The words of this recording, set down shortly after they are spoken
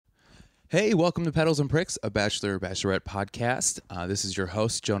Hey, welcome to Petals and Pricks, a Bachelorette podcast. This is your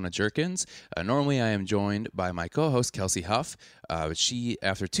host, Jonah Jerkins. Normally, I am joined by my co-host, Kelsey Huff. But she,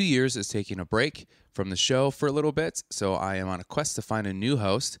 after 2 years, is taking a break from the show for a little bit, so I am on a quest to find a new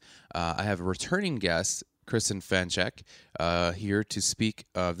host. I have a returning guest, Kristen Fanchek, here to speak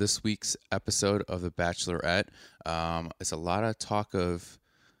of this week's episode of The Bachelorette. It's a lot of talk of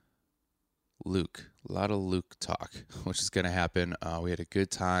Luke, a lot of Luke talk, which is going to happen. We had a good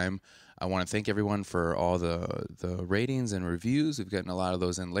time. I want to thank everyone for all the ratings and reviews. We've gotten a lot of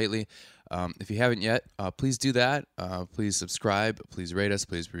those in lately. If you haven't yet, please do that. Please subscribe. Please rate us.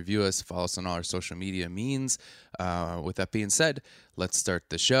 Please review us. Follow us on all our social media means. With that being said, let's start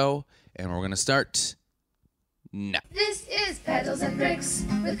the show, and we're going to start now. This is Petals and Bricks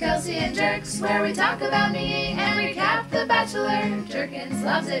with Kelsey and Jerks, where we talk about me and recap The Bachelor. Jerkins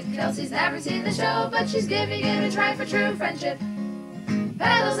loves it. Kelsey's never seen the show, but she's giving it a try for true friendship.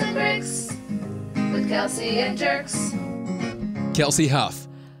 Petals and Bricks with Kelsey and Jerks. Kelsey Huff,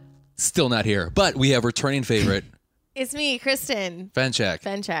 still not here, but we have returning favorite, It's me, Kristen. Fanchek.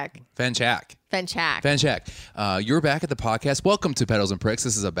 You're back at the podcast. Welcome to Petals and Pricks.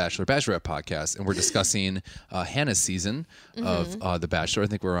 This is a Bachelorette podcast, and we're discussing Hannah's season of The Bachelor. I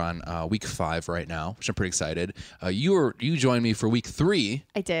think we're on week 5 right now, which I'm pretty excited. You joined me for week 3.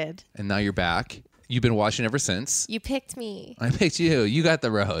 I did. And now you're back. You've been watching ever since. You picked me. I picked you. You got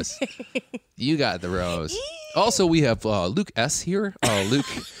the rose. Also, we have Luke S. here.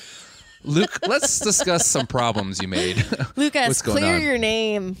 Luke, let's discuss some problems you made. Lucas, clear your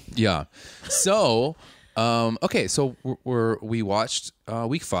name. Yeah. So, okay. So we watched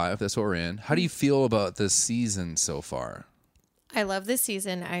week 5. That's what we're in. How do you feel about this season so far? I love this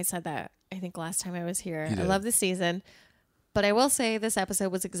season. I said that, I think, last time I was here. You did. I love this season. But I will say this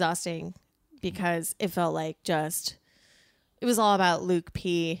episode was exhausting because it felt like it was all about Luke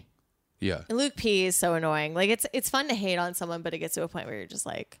P. Yeah. And Luke P is so annoying. Like, it's fun to hate on someone, but it gets to a point where you're just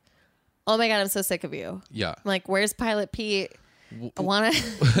like, oh my God, I'm so sick of you. Yeah. I'm like, where's Pilot Pete? I want to.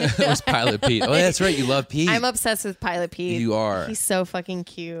 It was Pilot Pete. Oh, that's right. You love Pete. I'm obsessed with Pilot Pete. You are. He's so fucking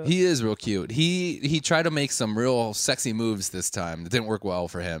cute. He is real cute. He tried to make some real sexy moves this time. It didn't work well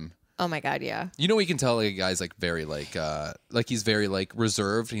for him. Oh my God, yeah. You know, we can tell like a guy's like very like he's very like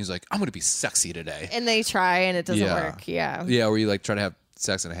reserved, and he's like, I'm gonna be sexy today. And they try and it doesn't work. Yeah. Yeah, where you like try to have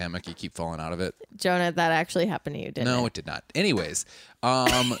sex in a hammock, you keep falling out of it. Jonah, that actually happened to you, didn't it? No, it did not. Anyways,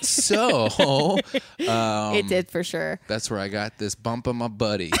 it did for sure. That's where I got this bump on my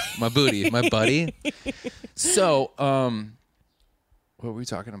booty. So, what were we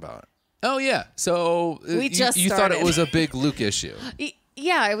talking about? Oh yeah. So We just you thought it started. was a big Luke issue.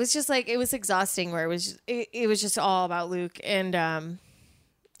 Yeah, it was just like, it was exhausting where it was just all about Luke. And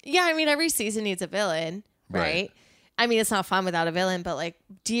yeah, I mean, every season needs a villain, right? I mean, it's not fun without a villain, but like,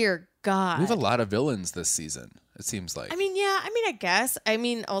 dear God. We have a lot of villains this season, it seems like. I mean, yeah, I guess. I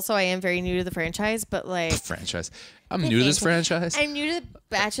mean, also, I am very new to the franchise, but like... Franchise. I'm new to this franchise. I'm new to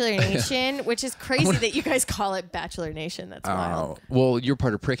Bachelor Nation, which is crazy that you guys call it Bachelor Nation. That's wild. Well, you're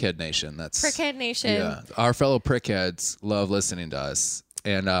part of Prickhead Nation. That's Prickhead Nation. Yeah. Our fellow Prickheads love listening to us.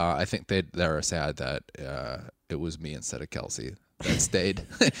 And I think they're sad that it was me instead of Kelsey that stayed.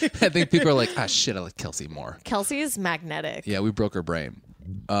 I think people are like, shit, I like Kelsey more. Kelsey is magnetic. Yeah, we broke her brain.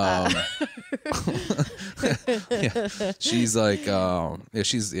 Yeah. She's like,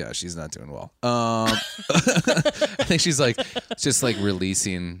 she's not doing well. I think she's like just like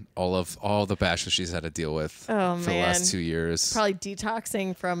releasing all the bachelors she's had to deal with for the last 2 years. Probably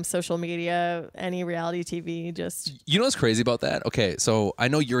detoxing from social media, any reality TV. Just you know what's crazy about that? Okay, so I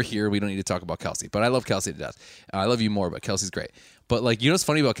know you're here. We don't need to talk about Kelsey, but I love Kelsey to death. I love you more, but Kelsey's great. But like, you know what's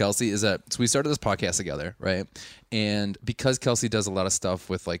funny about Kelsey is that so we started this podcast together, right? And because Kelsey does a lot of stuff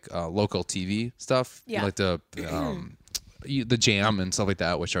with like local TV stuff, like the Jam and stuff like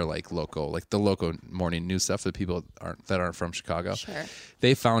that, which are like local, like the local morning news stuff for people that aren't from Chicago. Sure.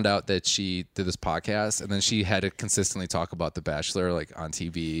 They found out that she did this podcast, and then she had to consistently talk about The Bachelor like on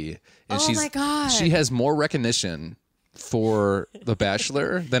TV. And my God. She has more recognition for The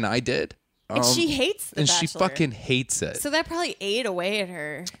Bachelor than I did. and she hates the Bachelor. She fucking hates it. So that probably ate away at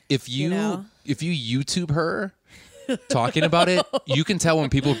her. If you YouTube her talking about it, you can tell when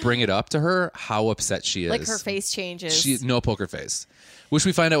people bring it up to her how upset she is. Like her face changes. She no poker face, which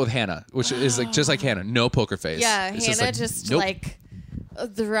we find out with Hannah, which is like just like Hannah, no poker face. Yeah, It's Hannah nope. like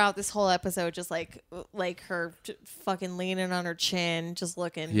throughout this whole episode, just like her fucking leaning on her chin, just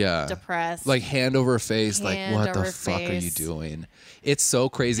looking depressed. Like hand over her face, Hand like what the over fuck are you face. doing? It's so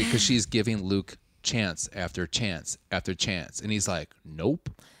crazy because she's giving Luke chance after chance after chance, and he's like, nope.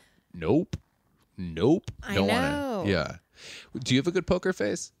 I know. Yeah. Do you have a good poker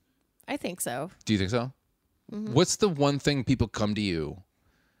face? I think so. Do you think so? Mm-hmm. What's the one thing people come to you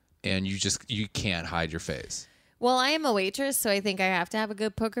and you can't hide your face? Well, I am a waitress, so I think I have to have a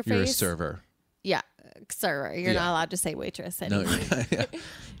good poker face. You're a server. Yeah, server. You're Yeah. not allowed to say waitress No, anymore.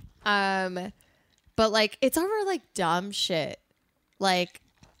 yeah. But like it's over like dumb shit. Like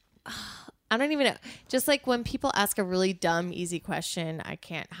I don't even know. Just like when people ask a really dumb, easy question, I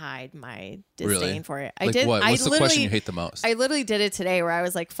can't hide my disdain Really? for it. Like what? What's the question you hate the most? I literally did it today where I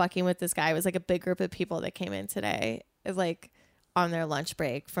was like fucking with this guy. It was like a big group of people that came in today. It was like on their lunch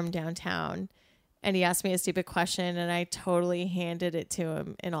break from downtown. And he asked me a stupid question and I totally handed it to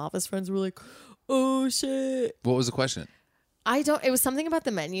him. And all of his friends were like, oh shit. What was the question? It was something about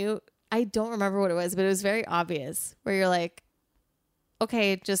the menu. I don't remember what it was, but it was very obvious where you're like,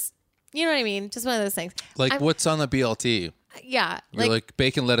 okay, just, you know what I mean? Just one of those things. Like, what's on the BLT? Yeah. You're like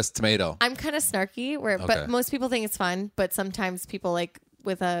bacon, lettuce, tomato. I'm kind of snarky Okay. but most people think it's fun, but sometimes people like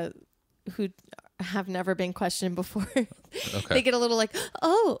who have never been questioned before, they get a little like,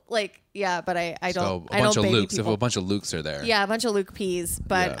 oh, like, yeah, but I don't, So a I bunch don't of baby Lukes. If people. a bunch of Lukes are there. Yeah, a bunch of Luke peas,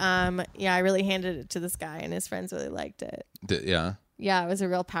 but Yeah. I really handed it to this guy and his friends really liked it. Yeah. Yeah, it was a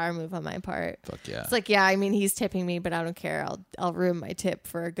real power move on my part. Fuck yeah. It's like, yeah, I mean, he's tipping me, but I don't care. I'll ruin my tip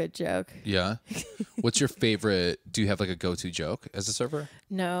for a good joke. Yeah. What's your favorite? Do you have like a go-to joke as a server?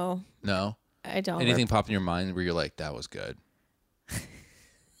 No, No. I don't. Anything pop in your mind where you're like, that was good?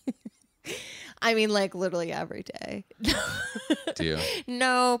 I mean, like literally every day. Do you?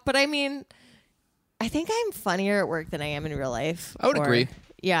 No, but I mean, I think I'm funnier at work than I am in real life. I would agree.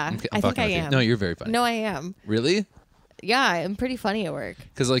 Yeah, I'm I think fucking I with you. am. No, you're very funny. No, I am. Really? Yeah, I'm pretty funny at work.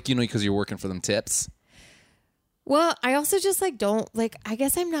 Because like because you're working for them tips. Well, I also just like don't like. I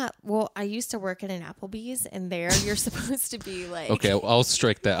guess I'm not. Well, I used to work at an Applebee's, and there you're supposed to be like. Okay, I'll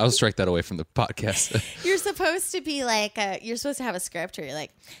strike that. I'll strike that away from the podcast. You're supposed to be like. You're supposed to have a script where you're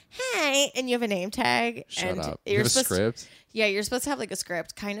like, "Hey," and you have a name tag. Shut and up. You're You have a supposed script? Yeah, you're supposed to have like a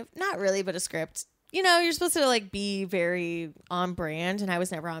script, kind of. Not really, but a script. You know, you're supposed to like be very on brand, and I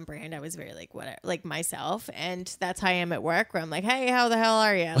was never on brand. I was very like whatever, like myself, and that's how I am at work. Where I'm like, "Hey, how the hell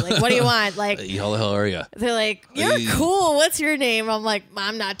are you? Like, what do you want?" Like, How the hell are you? they're like, "You're Hey. cool. What's your name?" I'm like,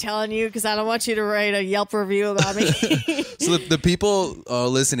 "I'm not telling you because I don't want you to write a Yelp review about me." So the people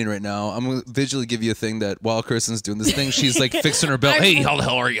listening right now, I'm going to visually give you a thing that while Kirsten's doing this thing, she's like fixing her belt. Hey, how the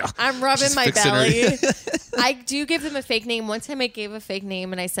hell are you? I'm rubbing She's my fixing her- belly. I do give them a fake name. One time I gave a fake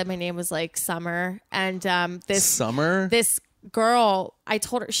name and I said my name was like Summer. And Summer? this girl, I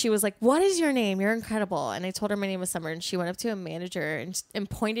told her, she was like, "What is your name? You're incredible." And I told her my name was Summer, and she went up to a manager and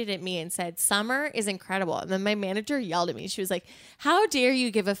pointed at me and said, "Summer is incredible." And then my manager yelled at me. She was like, "How dare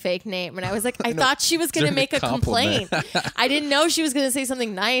you give a fake name?" And I was like, I thought she was going to During make a a complaint. compliment. I didn't know she was going to say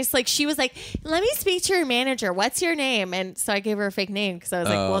something nice. Like she was like, "Let me speak to your manager. What's your name?" And so I gave her a fake name because I was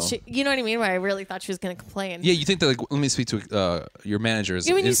like, well, Oh. you know what I mean? Where I really thought she was going to complain. Yeah, you think that like, let me speak to your manager is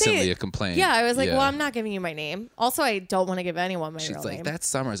Yeah, when you say instantly it- a complaint. Yeah, I was like, Yeah. well, I'm not giving you my name. Also, I don't want to give anyone my She's real like, name. that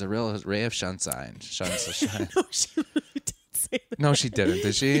Summer is a real ray of sunshine. Shine. No, she really did say that. No, she didn't,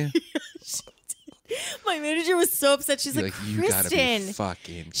 did she? My manager was so upset. She's You're like, you gotta be "Kristen."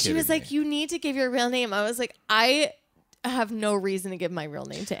 fucking She kidding was like, me. "You need to give your real name." I was like, I have no reason to give my real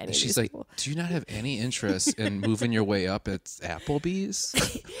name to any of She's these like, people. do you not have any interest in moving your way up at Applebee's?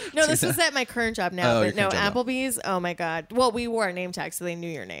 No, this was at my current job now. Oh, your But no, current job now. Applebee's, oh my God. Well, we wore a name tag, so they knew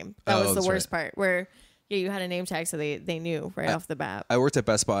your name. That Oh, was the that's worst part, where yeah, you had a name tag, so they knew right off the bat. I worked at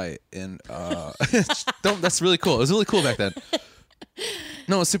Best Buy in that's really cool. It was really cool back then.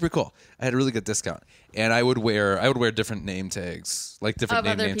 No, it was super cool. I had a really good discount. And I would wear different name tags. Like different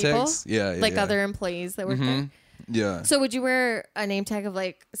Of other name people? tags. Yeah. Like yeah. other employees that work there. Yeah. So would you wear a name tag of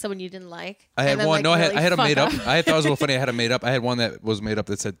like someone you didn't like? I had And then, one. like, No, I really had a fuck made up. up? I thought it was a little funny. I had a made up. I had one that was made up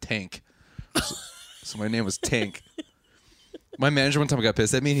that said Tank. So my name was Tank. My manager one time got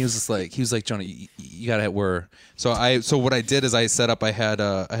pissed at me, and he was like, Johnny, you gotta wear. So what I did is I set up. I had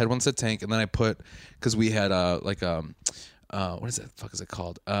one that said Tank, and then I put because we had what is that? Fuck is it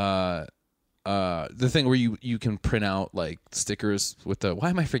called? The thing where you can print out like stickers with the why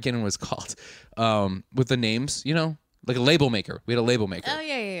am I forgetting what it's called? With the names, you know, like a label maker. We had a label maker. Oh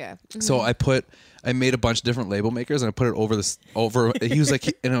yeah. Mhm. So I made a bunch of different label makers and I put it over. He was like,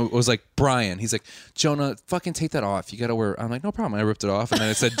 and it was like Brian. He's like, Jonah, fucking take that off. You gotta wear. I'm like, no problem. And I ripped it off, and then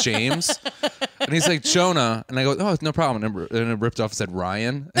it said James, and he's like Jonah, and I go, oh, no problem. And it ripped off and said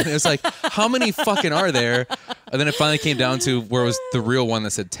Ryan, and it's like, how many fucking are there? And then it finally came down to where it was the real one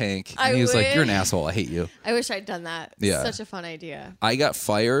that said Tank, and I he was like, you're an wish. asshole. I hate you. I wish I'd done that. Yeah. Such a fun idea. I got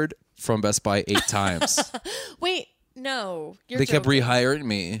fired from Best Buy 8 times. Wait, no. You're They kept joking. rehiring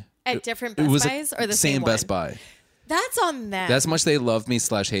me. At different It Best was Buys or the same same Best one? Buy. That's on them. That's how much they loved me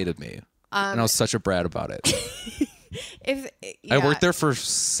 / hated me. And I was such a brat about it. I worked there for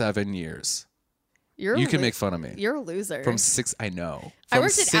 7 years. You can make fun of me. You're a loser. I know. I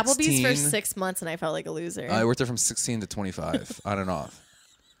worked at Applebee's for 6 months and I felt like a loser. I worked there from 16 to 25 on and off.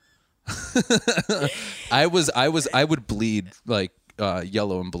 I would bleed like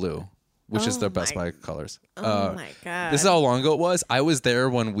yellow and blue, which is their Best Buy colors. Oh my God. This is how long ago it was. I was there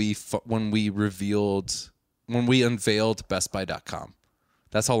when we unveiled BestBuy.com.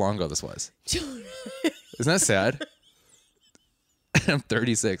 That's how long ago this was. Isn't that sad? I'm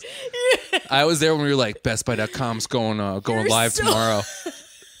 36. Yeah. I was there when we were like, BestBuy.com's going live tomorrow.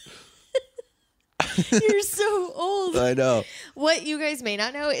 You're so old. I know. What you guys may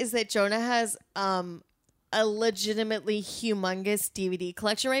not know is that Jonah has a legitimately humongous DVD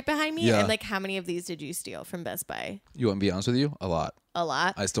collection right behind me. Yeah. And like, how many of these did you steal from Best Buy? You want me to be honest with you? A lot. A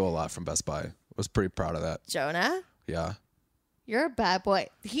lot? I stole a lot from Best Buy. I was pretty proud of that. Jonah? Yeah. You're a bad boy.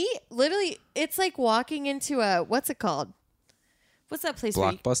 He literally, it's like walking into what's it called? What's that place?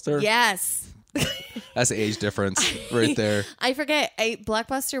 Blockbuster? Yes. That's the age difference right there. I forget.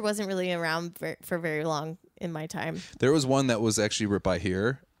 Blockbuster wasn't really around for very long in my time. There was one that was actually right by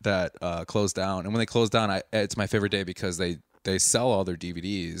here that closed down. And when they closed down, it's my favorite day because they sell all their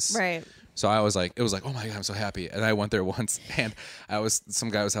DVDs. Right. So it was like, oh my God, I'm so happy. And I went there once and some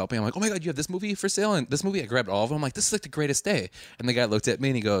guy was helping. I'm like, oh my God, you have this movie for sale? And this movie, I grabbed all of them. I'm like, this is like the greatest day. And the guy looked at me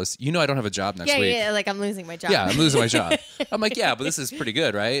and he goes, I don't have a job next week. Yeah, like I'm losing my job. Yeah, I'm losing my job. I'm like, yeah, but this is pretty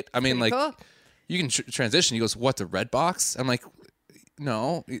good, right? I mean, like, cool. You can transition. He goes, what, the Redbox? I'm like,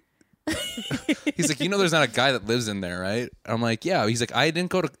 no. He's like, there's not a guy that lives in there, right? I'm like, yeah. He's like,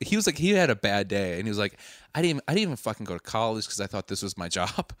 he was like, he had a bad day. And he was like, I didn't even fucking go to college because I thought this was my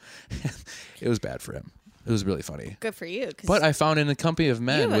job. It was bad for him. It was really funny. Good for you. But I found In the Company of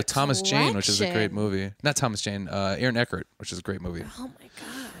Men with Thomas Jane, which is a great collection. movie. Not Thomas Jane, Aaron Eckhart, which is a great movie. Oh my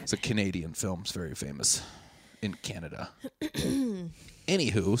God. It's a Canadian film. It's very famous in Canada.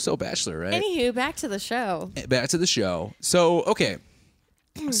 Anywho, so Bachelor, right? Anywho, back to the show. Back to the show. So, okay.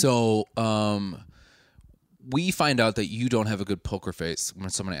 So, we find out that you don't have a good poker face when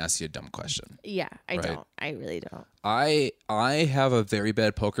someone asks you a dumb question. Yeah, I Right. don't. I really don't. I have a very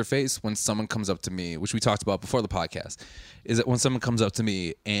bad poker face when someone comes up to me, which we talked about before the podcast, is that when someone comes up to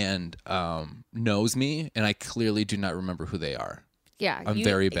me and knows me and I clearly do not remember who they are. Yeah, I'm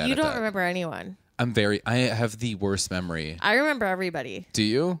very bad You at don't that. remember anyone. I have the worst memory. I remember everybody. Do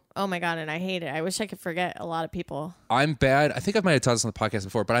you? Oh my God, and I hate it. I wish I could forget a lot of people. I'm bad. I think I might have talked this on the podcast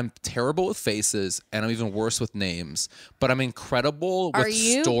before, but I'm terrible with faces and I'm even worse with names. But I'm incredible with Are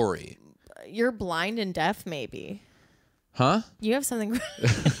you? story. You're blind and deaf, maybe. Huh? You have something.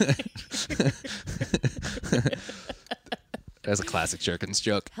 That's a classic Jerkins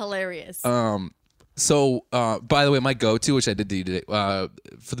joke. Hilarious. So, by the way, my go-to, which I did do today,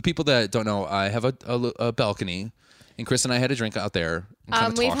 for the people that don't know, I have a balcony, and Chris and I had a drink out there. And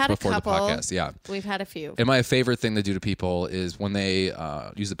kind of we've talked had a before couple. The podcast. Yeah. We've had a few. And my favorite thing to do to people is when they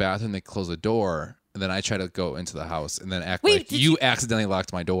use the bathroom, they close the door, and then I try to go into the house and then act like did you you- accidentally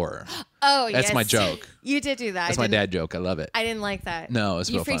locked my door. Oh, That's yes. my joke. You did do that. That's my dad joke. I love it. I didn't like that. No, it's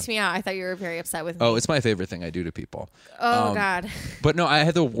you real freaked fun. me out. I thought you were very upset with me. Oh, it's my favorite thing I do to people. Oh God. But no, I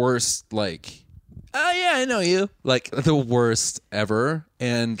had the worst, like, oh yeah, I know you. Like the worst ever.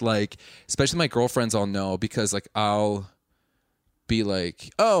 And like, especially my girlfriends all know because like I'll be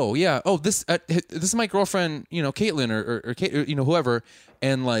like, oh yeah, oh this is my girlfriend, Caitlin or Kate, or, whoever.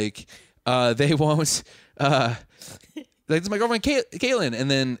 And like, they won't, like this is my girlfriend Caitlin.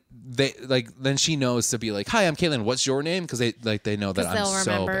 And then then she knows to be like, hi, I'm Caitlin. What's your name? Because they know that I'm They'll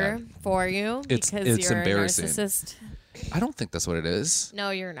so remember bad. for you It's because you're embarrassing. a narcissist. I don't think that's what it is.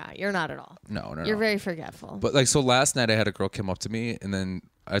 No, you're not. You're not at all. No. You're very forgetful. But like, so last night I had a girl come up to me, and then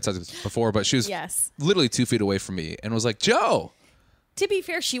I told this before, but she was Yes. literally 2 feet away from me, and was like, "Joe." To be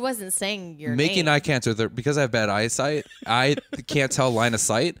fair, she wasn't saying your Making name. eye contact with her because I have bad eyesight. I can't tell line of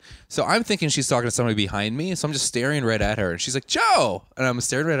sight, so I'm thinking she's talking to somebody behind me. So I'm just staring right at her, and she's like, "Joe," and I'm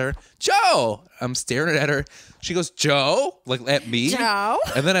staring right at her. "Joe," I'm staring at her. She goes, "Joe," like at me. Joe.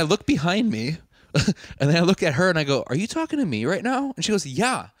 And then I look behind me, and then I look at her, and I go, "Are you talking to me right now?" And she goes,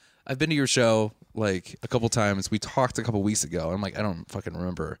 "Yeah, I've been to your show like a couple times. We talked a couple weeks ago." I'm like, I don't fucking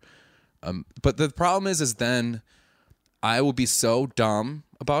remember. But the problem is then I will be so dumb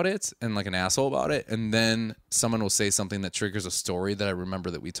about it and like an asshole about it, and then someone will say something that triggers a story that I remember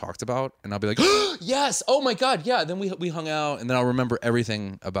that we talked about, and I'll be like, oh, yes, oh my God, yeah. Then we hung out, and then I'll remember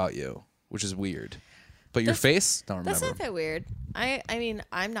everything about you, which is weird. But your face, don't remember. That's not that weird. I mean,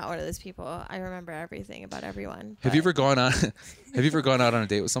 I'm not one of those people. I remember everything about everyone. Have you ever gone on? Have you ever gone out on a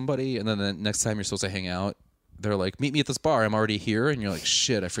date with somebody, and then the next time you're supposed to hang out, they're like, meet me at this bar. I'm already here. And you're like,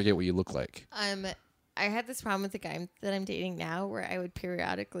 shit, I forget what you look like. I had this problem with the guy that I'm dating now where I would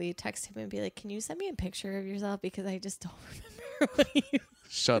periodically text him and be like, can you send me a picture of yourself? Because I just don't remember what you...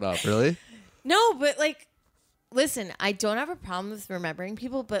 Shut up. Really? No, but like, listen, I don't have a problem with remembering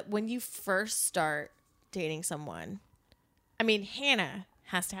people, but when you first start dating someone, I mean, Hannah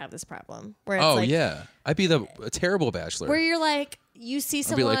has to have this problem. Where it's like, yeah. I'd be a terrible bachelor. where you're like, you see I'd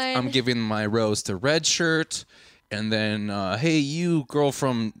someone... be like, I'm giving my rose to red shirt. And then, hey, you girl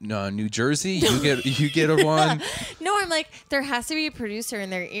from New Jersey, you get a one. No, I'm like, there has to be a producer in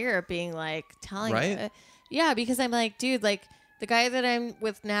their ear being like, telling Right? it. Yeah, because I'm like, dude, like, the guy that I'm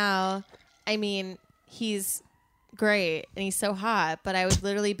with now, I mean, he's great and he's so hot, but I would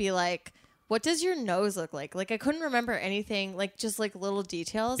literally be like, what does your nose look like? Like, I couldn't remember anything, like, just like little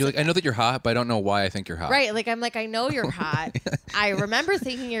details. You're like, I know that you're hot, but I don't know why I think you're hot. Right. Like, I'm like, I know you're hot. I remember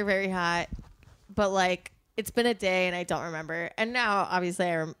thinking you're very hot, but like, it's been a day and I don't remember. And now, obviously,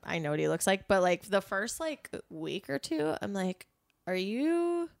 I know what he looks like. But like the first like week or two, I'm like, what do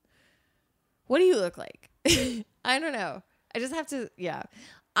you look like? I don't know. I just have to, yeah.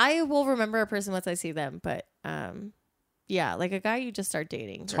 I will remember a person once I see them. But yeah, like a guy you just start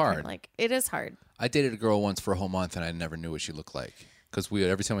dating. It's hard. Like, it is hard. I dated a girl once for a whole month and I never knew what she looked like. Because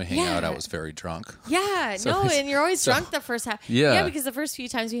every time we hang out, I was very drunk. Yeah. So no, and you're always drunk the first half. Yeah. Yeah, because the first few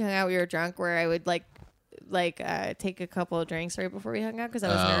times we hung out, we were drunk where I would like take a couple of drinks right before we hung out because I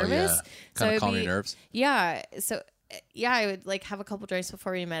was nervous. Yeah. So Kind of calm your nerves. Yeah. So yeah, I would like have a couple drinks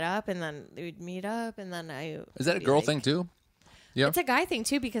before we met up, and then we'd meet up, and then Is that a girl thing too? Yeah. It's a guy thing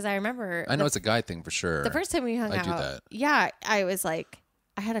too because I remember. I know it's a guy thing for sure. The first time we hung out, do that. Yeah, I was like,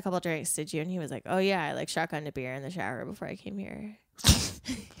 I had a couple drinks. Did you? And he was like, oh yeah, I like shotgunned a beer in the shower before I came here.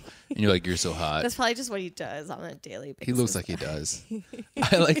 And you're like, you're so hot. That's probably just what he does on a daily basis. He looks like he does.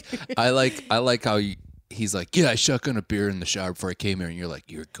 I like how he's like, yeah, I shotgun a beer in the shower before I came here, and you're like,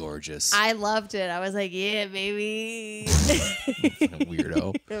 you're gorgeous. I loved it. I was like, yeah, baby.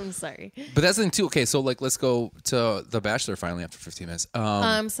 Weirdo. I'm sorry. But that's the thing too. Okay, so like, let's go to The Bachelor finally after 15 minutes.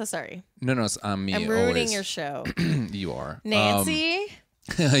 I'm so sorry. No, it's on me. I'm ruining always. your show. You are. Nancy?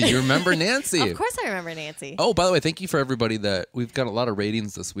 You remember Nancy? Of course I remember Nancy. Oh, by the way, thank you for everybody that we've got a lot of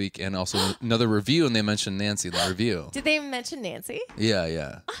ratings this week and also another review, and they mentioned Nancy in the review. Did they mention Nancy?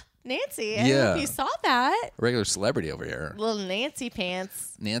 Yeah. Nancy. I Yeah. don't know if you saw that. Regular celebrity over here. Little Nancy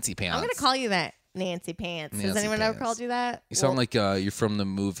pants. Nancy Pants. I'm going to call you that. Nancy Pants. Has Nancy anyone ever Pants. called you that? You sound like you're from the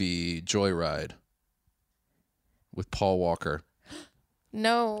movie Joyride with Paul Walker.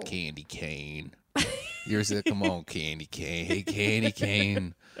 No. Candy cane. You're like, come on, Candy Cane. Hey, Candy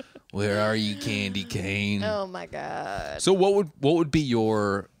Cane. Where are you, Candy Cane? Oh my God. So what would be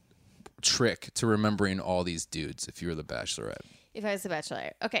your trick to remembering all these dudes if you were the Bachelorette? If I was the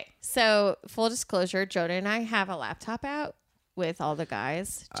Bachelorette. Okay. So full disclosure, Jonah and I have a laptop out with all the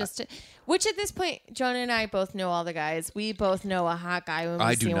guys. Which at this point, Jonah and I both know all the guys. We both know a hot guy when we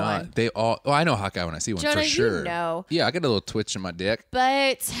I see do not. one. They all. Oh, I know a hot guy when I see one Jonah, for sure. you know. Yeah, I got a little twitch in my dick.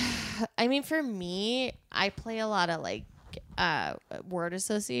 But I mean, for me, I play a lot of like word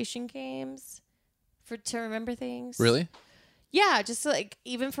association games to remember things. Really? Yeah, just like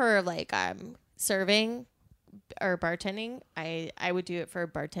even for like serving or bartending, I would do it for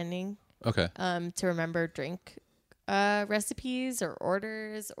bartending. Okay. To remember drink recipes or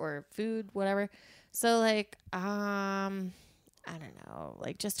orders or food, whatever. So like I don't know,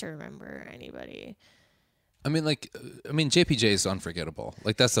 like just to remember anybody. I mean, JPJ is unforgettable.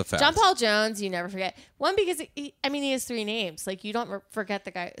 Like, that's a fact. John Paul Jones, you never forget. One, because he has 3 names. Like, you don't forget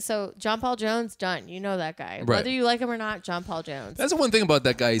the guy. So, John Paul Jones, done. You know that guy. Right. Whether you like him or not, John Paul Jones. That's the one thing about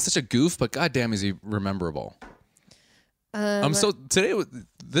that guy. He's such a goof, but goddamn, is he rememberable.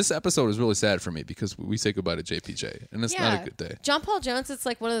 This episode is really sad for me because we say goodbye to JPJ, and it's not a good day. John Paul Jones, it's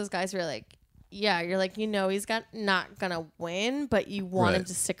like one of those guys where you're like, yeah, you're like, he's not gonna win, but you want him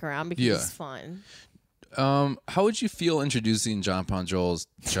to stick around because he's fun. How would you feel introducing John Paul Jones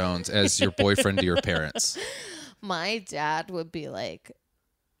as your boyfriend to your parents? My dad would be like,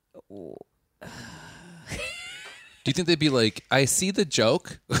 do you think they'd be like, I see the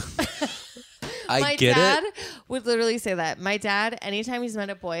joke? My dad would literally say that. My dad, anytime he's met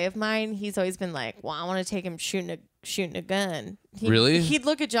a boy of mine, he's always been like, well, I want to take him shooting a gun. Really? He'd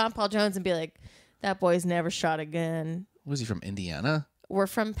look at John Paul Jones and be like, that boy's never shot a gun. Was he from Indiana? We're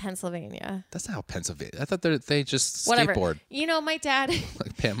from Pennsylvania. That's not how Pennsylvania. I thought they just Whatever. skateboard. My dad.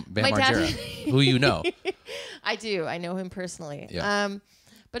 Like Bam my dad, Margera, who you know. I do. I know him personally. Yeah.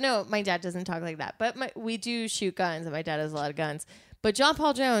 But no, my dad doesn't talk like that. But we do shoot guns, and my dad has a lot of guns. But John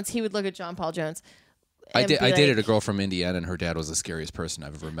Paul Jones, he would look at John Paul Jones. I and be dated a like- girl from Indiana, and her dad was the scariest person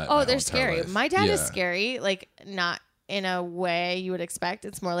I've ever met. in my Oh, whole they're entire scary. life. My dad is Yeah. scary, like not in a way you would expect.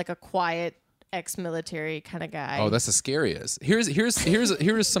 It's more like a quiet ex-military kind of guy. Oh, that's the scariest.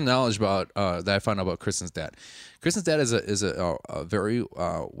 Here's some knowledge about that I found out about Kristen's dad. Kristen's dad is a very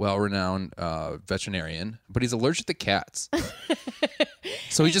well-renowned veterinarian, but he's allergic to cats.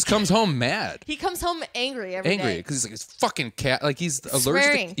 So he just comes home mad, He comes home angry every day. because he's like, it's fucking cat. Like he's allergic.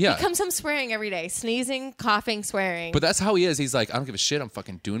 Swearing. To, yeah. He comes home swearing every day. Sneezing, coughing, swearing. But that's how he is. He's like, I don't give a shit. I'm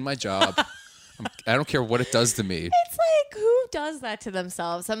fucking doing my job. I don't care what it does to me. it's like, who does that to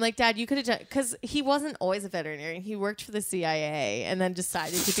themselves? I'm like, Dad, you could have done, because he wasn't always a veterinarian. He worked for the CIA and then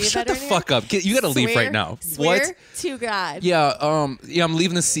decided to be a Shut the veterinarian. fuck up. You got to leave right now. Swear What? to God. Yeah. I'm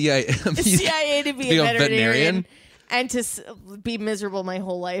leaving the CIA. The CIA to be Be a a veterinarian, veterinarian? and to be miserable my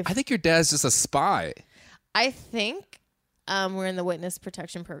whole life. I think your dad's just a spy. I think we're in the witness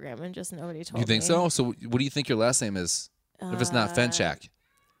protection program and just nobody told me. You think so? So what do you think your last name is? If it's not Fenchak.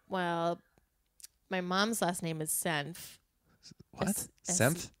 Well, my mom's last name is Senf. What?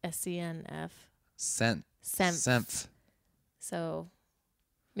 Senf? S-E-N-F. Senf. Senf. Senf. So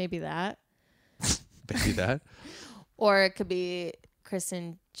maybe that. Maybe that. Or it could be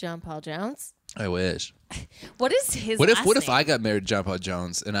Kristen John Paul Jones. I wish. What is his What last if name? I got married to John Paul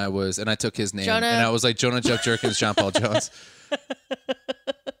Jones and I took his name Jonah- and I was like Jonah Jeff Jerkins, John Paul Jones?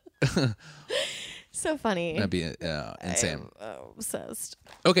 So funny. That'd be insane. I'm obsessed.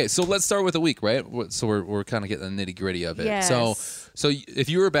 Okay, so let's start with the week, right? So we're kind of getting the nitty gritty of it. Yes. So if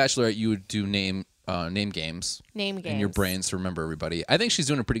you were a bachelorette, you would do name games. Name games. In your brains to remember everybody. I think she's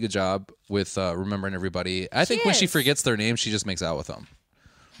doing a pretty good job with remembering everybody. I think when she is. forgets their name, she just makes out with them.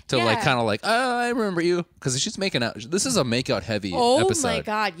 To Yeah. like kind of like, oh, I remember you, because she's making out. This is a make out heavy Oh episode. my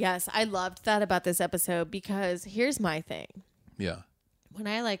God, yes. I loved that about this episode because here's my thing. Yeah. When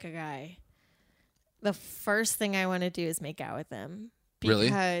I like a guy, the first thing I want to do is make out with them. Really?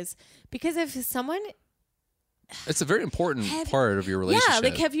 Because if someone, It's a very important part of your relationship. yeah,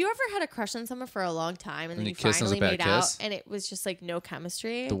 like have you ever had a crush on someone for a long time and then And you you kiss and it was finally a bad made kiss? out and it was just like no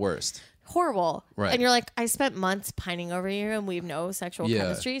chemistry? the worst. Horrible. Right. And you're like, I spent months pining over you and we have no sexual Yeah.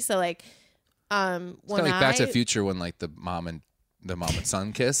 chemistry. So like, It's kind of like Back to the Future when like the mom and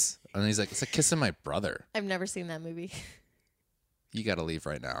son kiss, and he's like, it's like kissing my brother. I've never seen that movie. You got to leave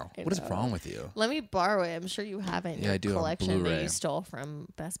right now. I What is know. wrong with you? Let me borrow it. I'm sure you have it in Yeah, your I do on collection that Blu-ray. you stole from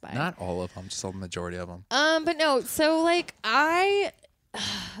Best Buy. Not all of them, just a majority of them. But no, so like I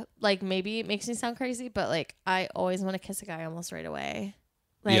like maybe it makes me sound crazy, but like I always want to kiss a guy almost right away.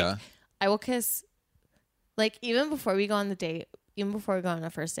 Like Yeah. I will kiss like even before we go on the date, even before we go on a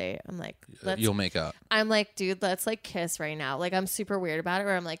first date, I'm like, You'll make out. I'm like, dude, let's like kiss right now. Like I'm super weird about it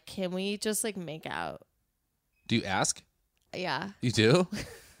where I'm like, can we just like make out? Do you ask? Yeah. You do?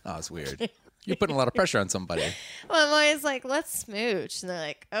 Oh, it's weird. You're putting a lot of pressure on somebody. Well, I'm always like, let's smooch. And they're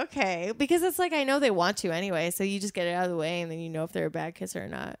like, okay. Because it's like, I know they want to anyway. So you just get it out of the way and then you know if they're a bad kisser or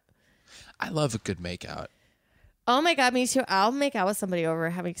not. I love a good makeout. Oh my God, me too. I'll make out with somebody over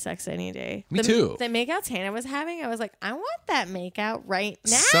having sex any day. Me too. The makeouts Hannah was having, I was like, I want that makeout right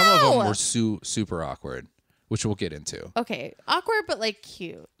now. Some of them were super awkward, which we'll get into. Okay. Awkward, but like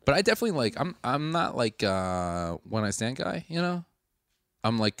cute. But I definitely like. I'm not like one night stand guy. You know,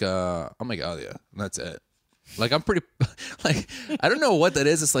 I'm like I'll make out with you. And that's it. Like I'm pretty. Like I don't know what that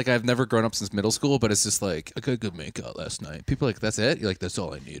is. It's like I've never grown up since middle school, but it's just like I got a good makeout last night. People are like that's it. You're like that's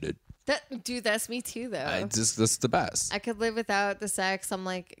all I needed. Dude, that's me too, though. That's the best. I could live without the sex. I'm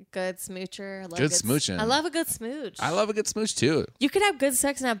like good smoocher. I love Good smooching. I love a good smooch. I love a good smooch too. You could have good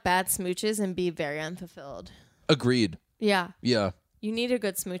sex and have bad smooches and be very unfulfilled. Agreed. Yeah. Yeah. You need a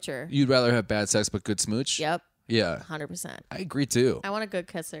good smoocher. You'd rather have bad sex but good smooch. Yep. Yeah. 100%. I agree too. I want a good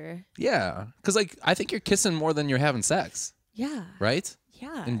kisser. Yeah, because like I think you're kissing more than you're having sex, Yeah. right?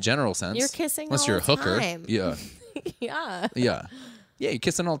 Yeah. In general sense, You're kissing unless all you're a the hooker. time. Yeah, Yeah. yeah, yeah. You're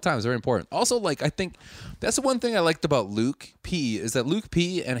kissing all the time. It's very important. Also, like I think that's the one thing I liked about Luke P is that Luke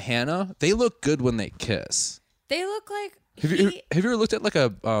P and Hannah they look good when they kiss. They look like Have you ever looked at like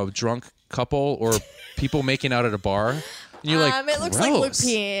a drunk couple or people making out at a bar? And you're like, it looks like Luke gross.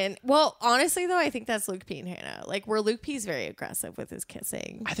 P. And well, honestly though, I think that's Luke P and Hannah. Like where Luke P's very aggressive with his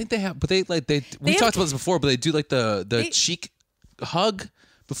kissing. I think they have, but we have- talked about this before, but they do like the They- cheek hug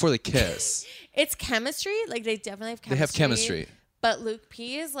before they kiss. It's chemistry. Like they definitely have chemistry. They have chemistry. But Luke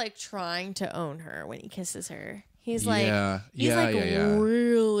P is like trying to own her when he kisses her. He's Yeah. like Yeah.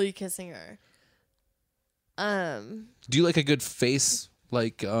 really kissing her. Do you like a good face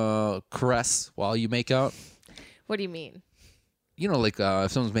like caress while you make out? What do you mean? you know, like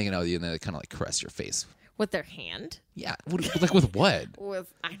if someone's making out with you and they kind of like caress your face. With their hand? Yeah, like with what?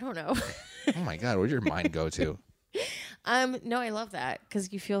 With, I don't know. Oh my God, where'd your mind go to? No, I love that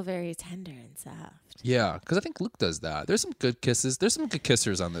because you feel very tender and soft. Yeah, because I think Luke does that. There's some good kisses. There's some good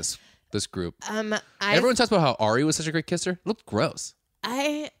kissers on this group. Everyone talks about how Ari was such a great kisser. It looked gross.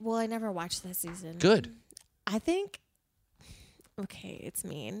 I never watched this season. Good. I think, okay, it's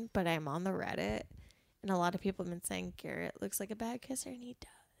mean, but I'm on the Reddit, and a lot of people have been saying Garrett looks like a bad kisser, and he does.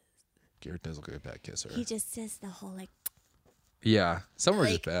 Garrett does look like a bad kisser. He just says the whole like. Yeah, some are like,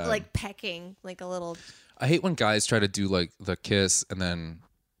 just bad. Like pecking, like a little. I hate when guys try to do like the kiss and then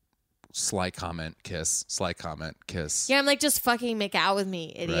sly comment, kiss, sly comment, kiss. Yeah, I'm like, just fucking make out with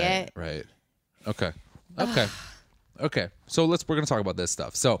me, idiot. Right. Okay. Okay. So we're gonna talk about this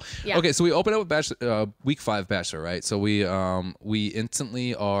stuff. So Yeah. okay, so we open up with week 5 Bachelor, right? So we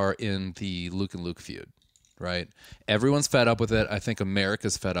instantly are in the Luke and Luke feud, right? Everyone's fed up with it. I think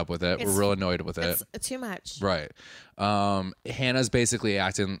America's fed up with it. We're real annoyed with it. It's too much. Right. Hannah's basically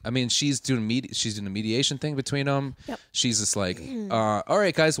acting. I mean, she's doing a mediation thing between them. Yep. She's just like, all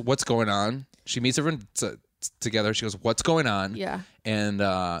right, guys, what's going on? She meets everyone together. She goes, what's going on? Yeah. And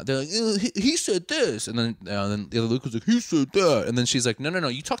they're like, he said this, and then the other Luke was like, he said that, and then she's like, no,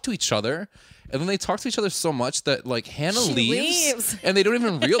 you talk to each other, and then they talk to each other so much that like Hannah leaves, and they don't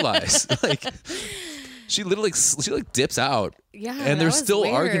even realize like. She literally dips out. Yeah, and they're still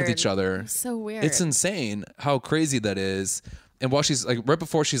arguing with each other. So weird. It's insane how crazy that is. And while she's like, right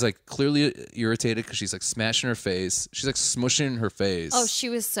before she's like clearly irritated because she's like smashing her face. She's like smushing her face. Oh, she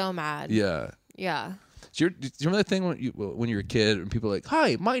was so mad. Yeah. Yeah. Do you remember that thing when you were a kid and people were like,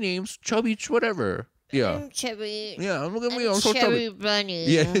 hi, my name's Chubby whatever. Yeah. I'm chubby. Yeah, look at me. I'm I'm so chubby chubby. bunny.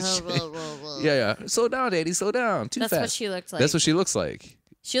 Yeah, Yeah. yeah. Slow down, Daddy. Slow down. Too That's fast. what she looked like. That's what she looks like.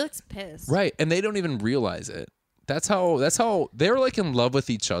 She looks pissed. Right, and they don't even realize it. That's how they're like in love with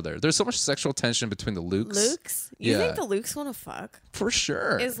each other. There's so much sexual tension between the Lukes. Lukes? You Yeah. think the Lukes want to fuck? For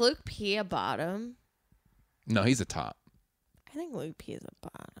sure. Is Luke P a bottom? No, he's a top. I think Luke P is a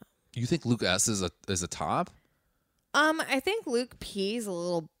bottom. You think Luke S is a top? I think Luke P is a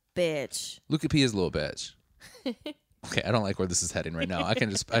little bitch. Luke P is a little bitch. Okay, I don't like where this is heading right now. I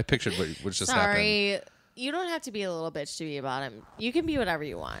pictured what just happened. Sorry. You don't have to be a little bitch to be a bottom. You can be whatever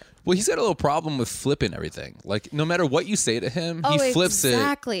you want. Well, he's got a little problem with flipping everything. Like, no matter what you say to him, he flips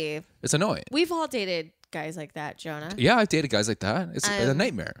exactly. it. It's annoying. We've all dated guys like that, Jonah. Yeah, I've dated guys like that. It's a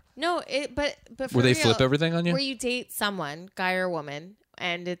nightmare. No, but for Where they real, flip everything on you? Where you date someone, guy or woman,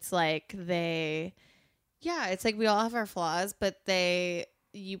 and it's like it's like we all have our flaws, but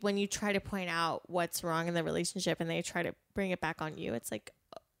when you try to point out what's wrong in the relationship and they try to bring it back on you, it's like,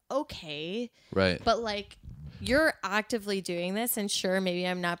 okay. Right. But like, you're actively doing this, and sure, maybe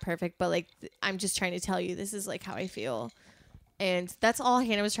I'm not perfect, but like, I'm just trying to tell you this is like how I feel. And that's all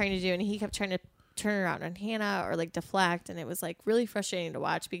Hannah was trying to do. And he kept trying to turn around on Hannah or like deflect. And it was like really frustrating to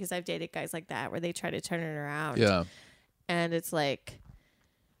watch because I've dated guys like that where they try to turn it around. Yeah. And it's like,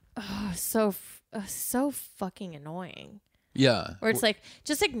 so fucking annoying. Yeah. Where it's like,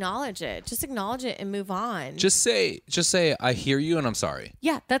 just acknowledge it. Just acknowledge it and move on. Just say, I hear you and I'm sorry.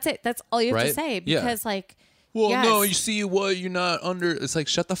 Yeah, that's it. That's all you have to Right? say. Yeah. Because like, Well, yes. no, you see what you're not under. It's like,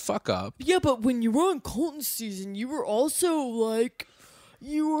 shut the fuck up. Yeah, but when you were on Colton's season, you were also like,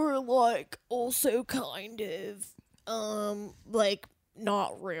 also kind of, like,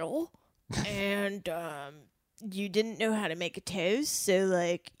 not real. And, you didn't know how to make a toast. So,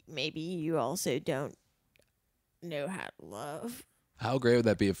 like, maybe you also don't know how to love. How great would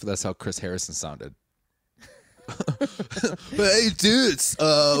that be if that's how Chris Harrison sounded? But hey, dudes, we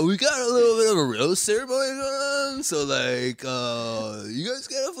got a little bit of a roast ceremony going on, so like, you guys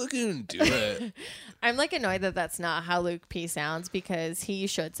gotta fucking do it. I'm like annoyed that that's not how Luke P sounds because he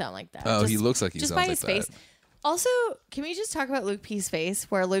should sound like that. Oh, he looks like he just sounds by like his face. that. Also, can we just talk about Luke P's face,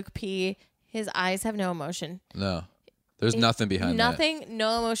 where Luke P, his eyes have no emotion. No, there's nothing behind that. Nothing,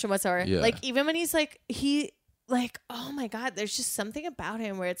 no emotion whatsoever. Yeah. Like even when he's like oh my God, there's just something about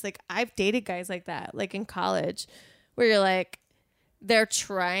him where it's like, I've dated guys like that, like in college, where you're like, they're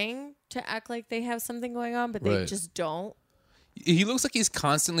trying to act like they have something going on, but they Right. just don't. He looks like he's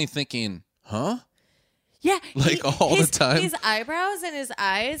constantly thinking, huh? Yeah. Like, all the time? His eyebrows and his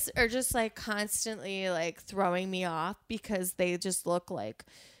eyes are just like constantly like throwing me off because they just look like,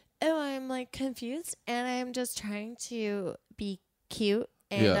 oh, I'm like confused and I'm just trying to be cute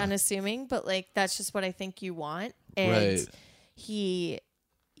and Yeah. unassuming, but like that's just what I think you want. And Right. he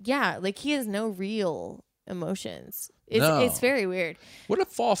has no real emotions. No. It's very weird. What a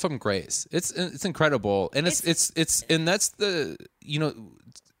fall from grace! It's incredible, and it's and that's the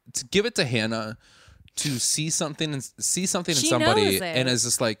to give it to Hannah. to see something in She somebody knows it. and is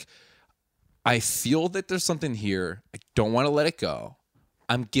just like, I feel that there's something here. I don't want to let it go.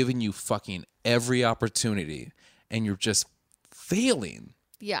 I'm giving you fucking every opportunity, and you're just failing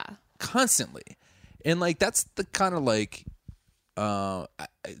Yeah. constantly. And like that's the kind of like I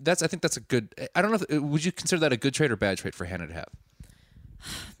think that's a good. I don't know. Would you consider that a good trait or bad trait for Hannah to have?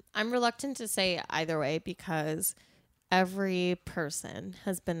 I'm reluctant to say either way because every person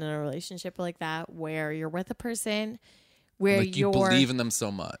has been in a relationship like that where you're with a person where Like you believe in them so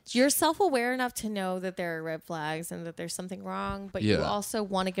much. you're self-aware enough to know that there are red flags and that there's something wrong, but you Yeah. also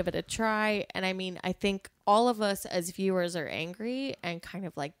want to give it a try. And I mean, I think all of us as viewers are angry and kind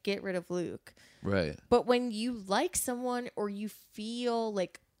of like get rid of Luke. Right. But when you like someone or you feel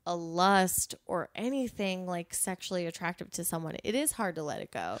like a lust or anything like sexually attractive to someone, it is hard to let it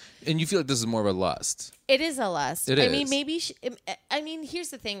go. And you feel like this is more of a lust. It is a lust. It I mean, is. maybe. Here's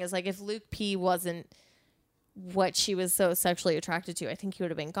the thing: is like if Luke P wasn't what she was so sexually attracted to, I think he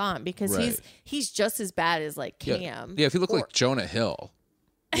would have been gone because Right. he's just as bad as like Yeah. Cam. Yeah, if you look Or- like Jonah Hill,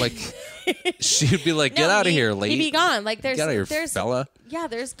 like she'd be like, "Get No, out of he- here, lady! He'd be gone. Like Get out of here, there's fella!" yeah,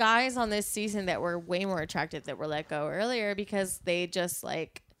 there's guys on this season that were way more attractive that were let go earlier because they just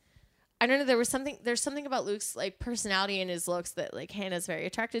like. I don't know. There's something about Luke's like personality and his looks that like Hannah's very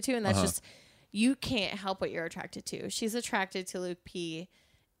attracted to, and that's just you can't help what you're attracted to. She's attracted to Luke P,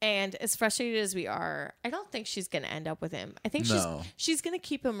 and as frustrated as we are, I don't think she's gonna end up with him. I think No. she's gonna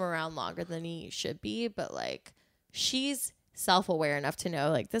keep him around longer than he should be, but like she's self-aware enough to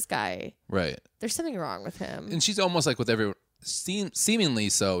know like this guy, Right. there's something wrong with him. And she's almost like with everyone, seemingly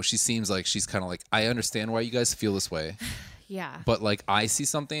so. She seems like she's kind of like, I understand why you guys feel this way, Yeah. but like I see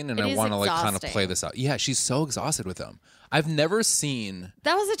something and It I is want to like kind of exhausting. play this out. Yeah, she's so exhausted with him. I've never seen.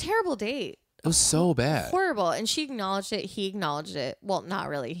 That was a terrible date. It was so bad. Horrible. And she acknowledged it. He acknowledged it. Well, not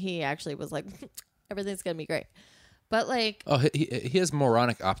really. He actually was like, everything's going to be great. But like, Oh, he has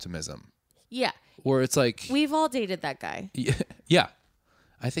moronic optimism yeah, where it's like, we've all dated that guy. yeah,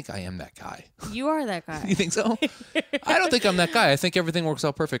 I think I am that guy. You are that You guy. think so? I don't think I'm that guy. I think everything works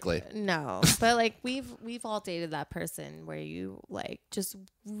out perfectly. No, but like we've all dated that person where you like just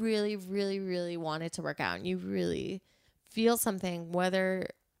really, really, really want it to work out and you really feel something, whether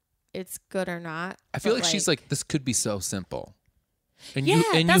it's good or not. I feel But, like she's like, this could be so simple. And yeah,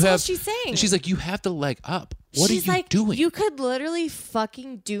 you that's have, what she's saying. And she's like, you have to leg up. What she's are you like, doing? You could literally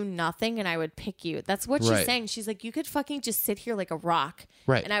fucking do nothing and I would pick you. That's what she's Right. saying. She's like, you could fucking just sit here like a rock.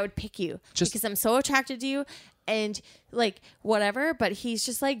 Right. And I would pick you. Just- because I'm so attracted to you and like whatever. But he's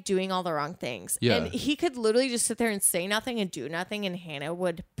just like doing all the wrong things. Yeah. And he could literally just sit there and say nothing and do nothing and Hannah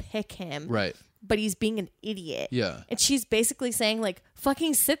would pick him. Right. But he's being an idiot. Yeah. And she's basically saying like,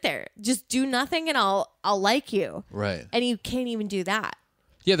 fucking sit there. Just do nothing and I'll like you. Right. And you can't even do that.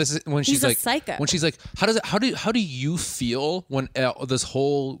 Yeah, this is when she's a like psycho. When she's like, how do you feel when this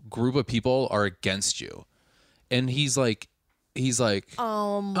whole group of people are against you? And he's like,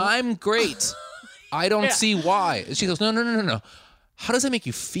 I'm great. I don't see why. And she goes, no. How does that make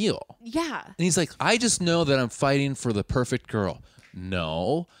you feel? Yeah. And he's like, I just know that I'm fighting for the perfect girl.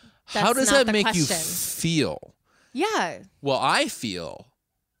 No. How That's does not that the make you question. feel? Yeah. Well, I feel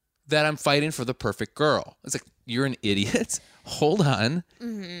that I'm fighting for the perfect girl. It's like, you're an idiot. Hold on.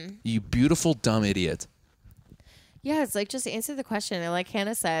 Mm-hmm. You beautiful, dumb idiot. Yeah, it's like just answer the question. And like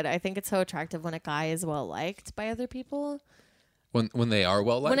Hannah said, I think it's so attractive when a guy is well liked by other people. When they are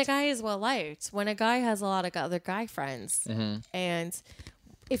well liked. When a guy is well liked, when a guy has a lot of other guy friends, Mm-hmm. and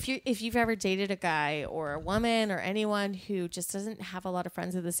if you've ever dated a guy or a woman or anyone who just doesn't have a lot of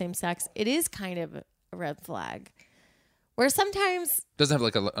friends of the same sex, it is kind of a red flag. Where sometimes Doesn't have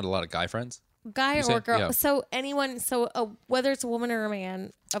like a lot of guy friends. guy You say? or girl, Yeah. so anyone, whether it's a woman or a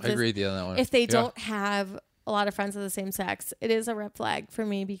man, of I this- agree with you on that one. if they Yeah. don't have a lot of friends of the same sex, it is a red flag for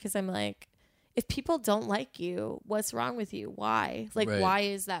me because I'm like, if people don't like you, what's wrong with you? Why? Like, Right. why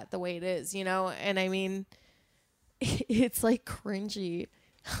is that the way it is? You know? And I mean, it's like cringy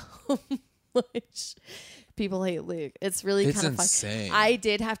how much people hate Luke. It's really It's kind of insane. fun. I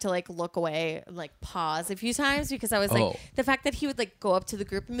did have to like look away and like pause a few times because I was Oh. like, the fact that he would like go up to the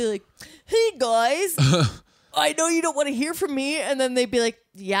group and be like, hey guys, I know you don't want to hear from me. And then they'd be like,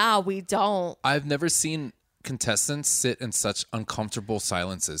 yeah, we don't. I've never seen contestants sit in such uncomfortable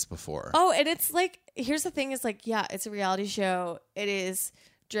silences before. Oh, and it's like, here's the thing is like, yeah, it's a reality show. It is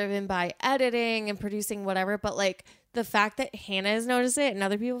driven by editing and producing whatever. But like the fact that Hannah has noticed it and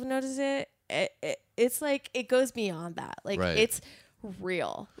other people have noticed it, it's like, it goes beyond that. Like Right. it's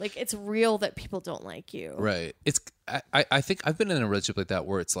real. Like it's real that people don't like you. Right. I think I've been in a relationship like that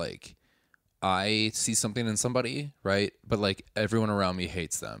where it's like I see something in somebody, right? But like everyone around me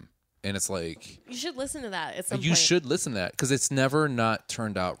hates them. and it's like You should listen to that at some you point. should listen to that because it's never not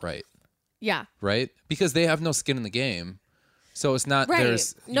turned out right, Yeah. right? Because they have no skin in the game, so it's not. Right.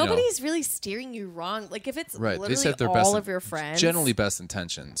 There's Nobody's really steering you wrong. Like if it's right. They literally said their all best, of your friends. generally best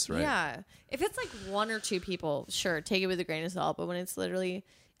intentions, right? Yeah. If it's like one or two people, sure, take it with a grain of salt. But when it's literally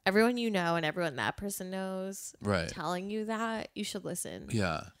everyone you know and everyone that person knows Right. telling you that, you should listen.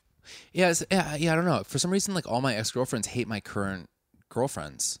 Yeah. Yeah, I don't know. For some reason, like all my ex-girlfriends hate my current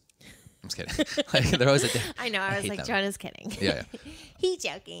girlfriends. I'm just kidding. Like, they're always like, I know. I was hate like, them. Jonah's kidding. Yeah. He's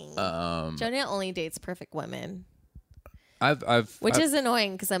joking. Jonah only dates perfect women, I've which is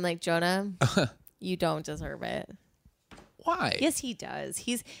annoying because I'm like, Jonah, you don't deserve it. why? Yes, he does.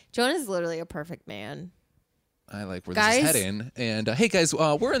 Jonah's literally a perfect man. I like where Guys- this is heading. And hey, guys,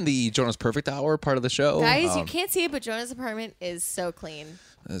 we're in the Jonas Perfect Hour part of the show. Guys, you can't see it, but Jonah's apartment is so clean.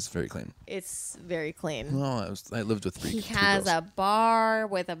 It's very clean. It's very clean. Well, I lived with three. He three has girls. a bar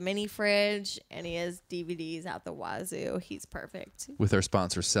with a mini fridge, and he has DVDs out the wazoo. He's perfect. with our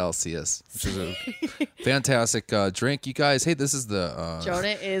sponsor Celsius, which is a fantastic drink. You guys, hey, this is the Jonah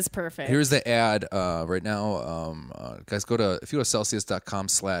is perfect. here's the ad right now. Guys, if you go to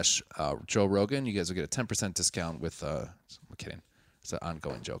Celsius.com/Joe Rogan, you guys will get a 10% discount with. I'm kidding. It's an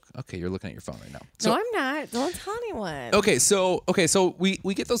ongoing joke. Okay, you're looking at your phone right now. No, I'm not. Don't tell anyone. Okay, so we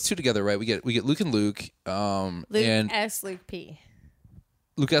get those two together, right? We get Luke and Luke, Luke and S. Luke P.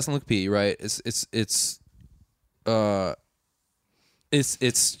 Luke S and Luke P, right? It's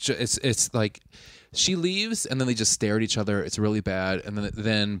like she leaves and then they just stare at each other. It's really bad. And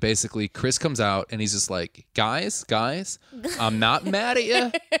then basically Chris comes out and he's just like, guys, I'm not mad at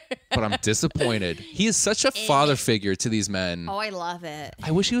you, but I'm disappointed. He is such a father figure to these men. Oh, I love it.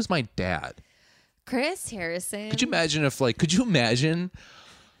 I wish he was my dad. Chris Harrison. Could you imagine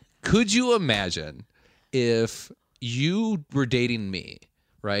if you were dating me,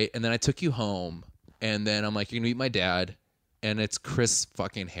 right? And then I took you home and then I'm like, you're gonna meet my dad, and it's Chris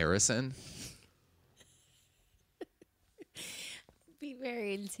fucking Harrison. be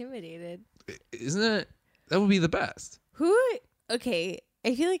very intimidated. Isn't it? That would be the best. Okay,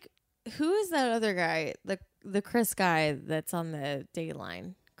 I feel like who is that other guy? The Chris guy that's on the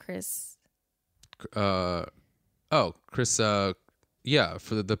Dateline. Chris. Chris, yeah,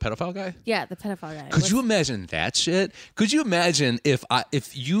 for the pedophile guy. Yeah, the pedophile guy. Could you imagine that shit? Could you imagine if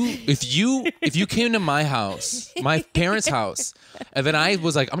you came to my house, my parents' house, and then I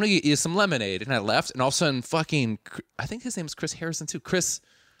was like, I'm gonna get you some lemonade, and I left, and all of a sudden, I think his name is Chris Harrison too. Chris.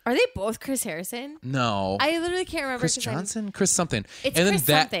 Are they both Chris Harrison? No. I literally can't remember. Chris Johnson, Chris something. It's and then Chris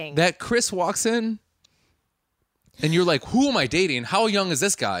something. that Chris walks in, and you're like, who am I dating? How young is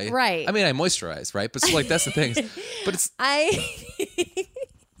this guy? Right. I mean, I moisturize, right? But so, like, that's the thing. But it's I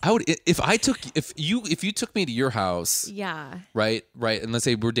would if you took me to your house, Yeah. right, and let's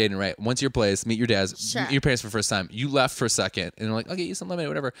say we're dating, right? Went to your place, meet your dads, Sure. meet your parents for the first time. You left for a second, and they're like, "I'll get you some lemonade,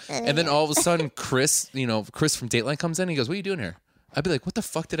 whatever." And then all of a sudden, Chris from Dateline comes in. And he goes, "What are you doing here?" I'd be like, "What the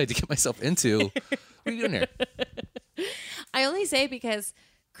fuck did I get myself into? What are you doing here?" I only say because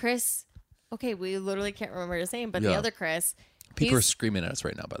Chris. Okay, we literally can't remember his name, but the Yeah. other Chris. People are he's- screaming at us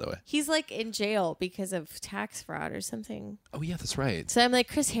right now, by the way. He's like in jail because of tax fraud or something. Oh yeah, that's right. So I'm like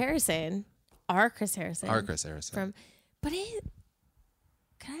Chris Harrison, our Chris Harrison, Chris Harrison.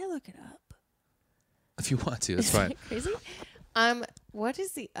 can I look it up? If you want to, it's Is fine. that crazy? What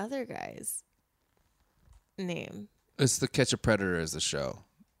is the other guy's name? It's the Catch a Predator is the show.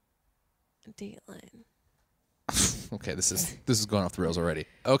 Dateline. Okay, this is going off the rails already.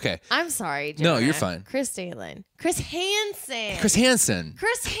 Okay, I'm sorry. No, Jonah. you're fine. Chris Dateline. Chris Hansen. Chris Hansen.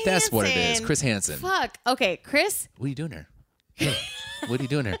 Chris Hansen. That's what it is. Chris Hansen. Fuck. Okay, Chris. What are you doing here? Hey, what are you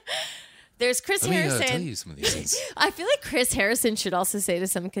doing here? There's Chris Let me Harrison. tell you some of these things. I feel like Chris Harrison should also say to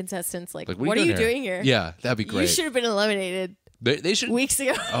some contestants, like, Like, what are you doing here? Yeah, that'd be great. You should have been eliminated They should. weeks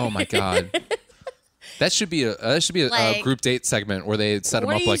ago. Oh my god. That should be a Like, group date segment where they set them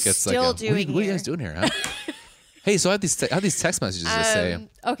what up are like you it's like still what are you doing guys doing here? Huh? Hey, so I have these text messages to say.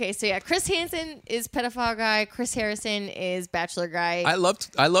 Okay, so yeah, Chris Hansen is pedophile guy. Chris Harrison is bachelor guy. I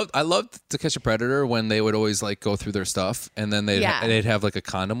loved To Catch a Predator when they would always like go through their stuff and then they'd have like a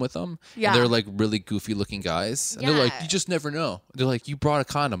condom with them. Yeah. And they're like really goofy looking guys. And they're like, Yeah. you just never know. They're like, you brought a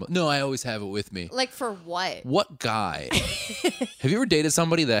condom. No, I always have it with me. Like for what? What guy? Have you ever dated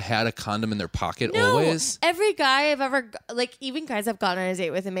somebody that had a condom in their pocket No, always? every guy I've ever like, even guys I've gone on a date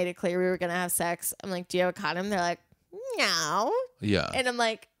with and made it clear we were gonna have sex. I'm like, do you have a condom? They're like, no. Yeah. And I'm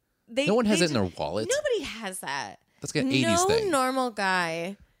like, No one has it in their wallet. Nobody has that. That's like an 80s No thing. normal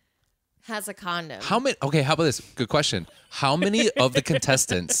guy has a condom. How many? Okay, how about this? Good question. How many of the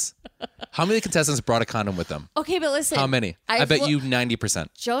contestants How many contestants brought a condom with them? Okay, but listen. How many? I bet you 90%.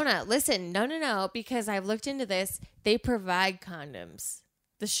 Jonah, listen. No. Because I've looked into this. They provide condoms.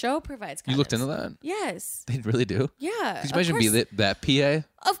 The show provides condoms. You looked into that? Yes. They really do? Yeah. Could you imagine being that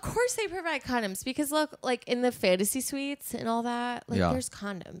PA? Of course they provide condoms because look, like in the fantasy suites and all that, like there's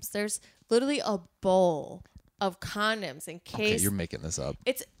condoms. There's literally a bowl of condoms in case. Okay, you're making this up.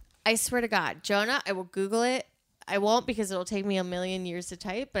 I swear to God, Jonah, I will Google it. I won't because it'll take me a million years to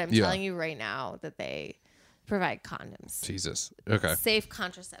type, but I'm telling you right now that they provide condoms. Jesus. Okay. Safe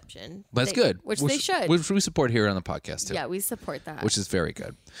contraception. That's good. Which they should. Which we support here on the podcast too. Yeah, we support that. Which is very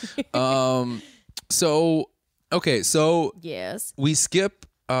good. So yes. we skip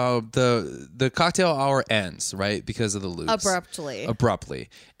the cocktail hour ends, right? Because of the Lukes. Abruptly.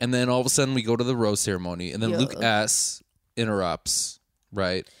 And then all of a sudden we go to the rose ceremony and then Luke S interrupts,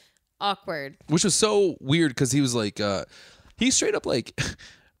 right? Awkward. Which was so weird because he was like he straight up like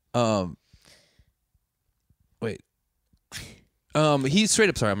he straight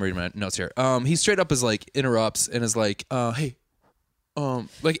up, sorry, I'm reading my notes here. He straight up is like interrupts and is like, hey,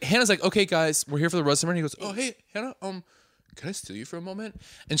 like Hannah's like, okay, guys, we're here for the rose ceremony. He goes, oh, hey, Hannah, can I steal you for a moment?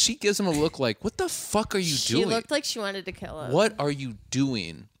 And she gives him a look like, what the fuck are you doing? She looked like she wanted to kill him. What are you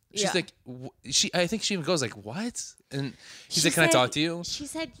doing? She's like, I think she even goes like, what? And he's like, can I talk to you? She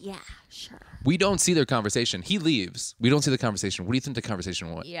said, yeah, sure. We don't see their conversation. He leaves. We don't see the conversation. What do you think the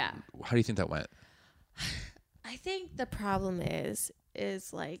conversation went? Yeah. How do you think that went? I think the problem is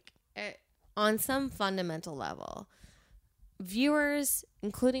like on some fundamental level, viewers,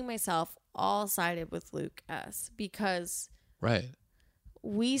 including myself, all sided with Luke S because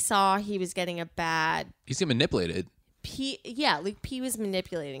we saw he was getting a bad. He's getting manipulated. Luke P was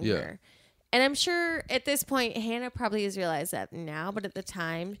manipulating her. And I'm sure at this point, Hannah probably has realized that now, but at the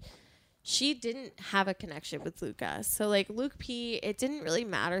time, she didn't have a connection with Luke S. So, like, Luke P, it didn't really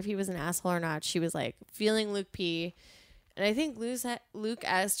matter if he was an asshole or not. She was, like, feeling Luke P. And I think Luke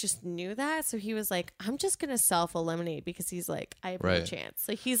S just knew that. So he was like, I'm just going to self-eliminate because he's like, I have no chance.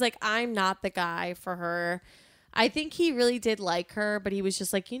 Like, he's like, I'm not the guy for her. I think he really did like her, but he was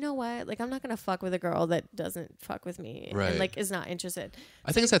just like, you know what? Like, I'm not going to fuck with a girl that doesn't fuck with me and, like, is not interested.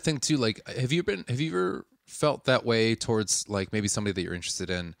 I think it's that thing, too. Like, have you ever felt that way towards, like, maybe somebody that you're interested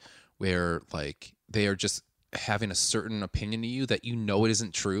in where, like, they are just having a certain opinion of you that you know it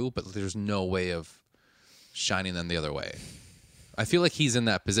isn't true, but there's no way of shining them the other way? I feel like he's in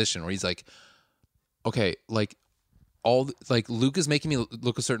that position where he's like, okay, like, Luke is making me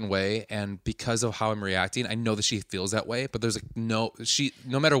look a certain way, and because of how I'm reacting, I know that she feels that way. But there's like no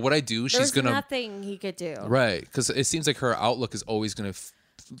matter what I do, she's gonna nothing he could do, right? Because it seems like her outlook is always gonna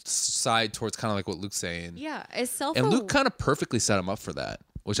side towards kind of like what Luke's saying. Yeah, and Luke kind of perfectly set him up for that,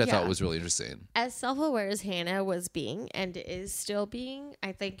 which I thought was really interesting. As self-aware as Hannah was being and is still being,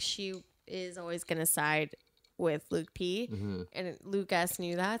 I think she is always gonna side with Luke P. And Luke S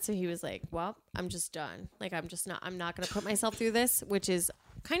knew that, so he was like, well, I'm just done. Like, I'm not going to put myself through this, which is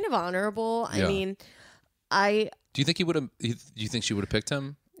kind of honorable. I mean, do you think do you think she would have picked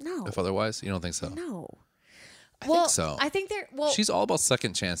him? No. If otherwise? You don't think so? No. I think so. I think she's all about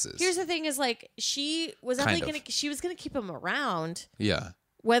second chances. Here's the thing is, like, she was definitely she was going to keep him around. Yeah.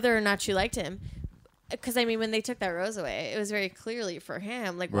 Whether or not she liked him. Because, I mean, when they took that rose away, it was very clearly for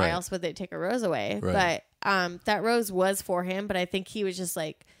him. Like, why else would they take a rose away? Right. But that rose was for him. But I think he was just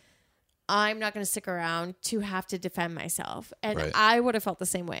like, I'm not going to stick around to have to defend myself. And I would have felt the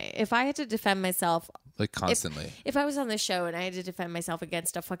same way. If I had to defend myself. Like, constantly. If I was on the show and I had to defend myself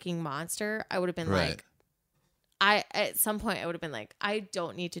against a fucking monster, I would have been like, at some point, I would have been like, I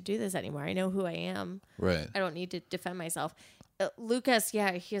don't need to do this anymore. I know who I am. Right. I don't need to defend myself. Lucas, he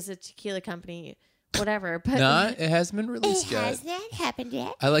has a tequila company. Whatever, but it hasn't been released yet. It has not happened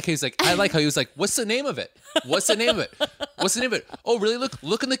yet. I like how he was like, what's the name of it? What's the name of it? What's the name of it? Oh, really?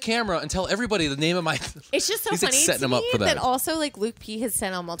 Look in the camera and tell everybody the name of my. It's just so he's funny like setting to him me up for that. Also, like, Luke P has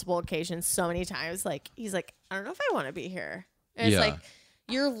said on multiple occasions, so many times, like, he's like, I don't know if I want to be here. And it's like,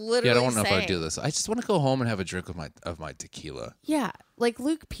 you're literally I don't know if I do this. I just want to go home and have a drink of my tequila. Yeah, like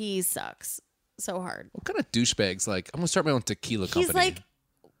Luke P sucks so hard. What kind of douchebags? Like, I'm gonna start my own tequila company. He's like.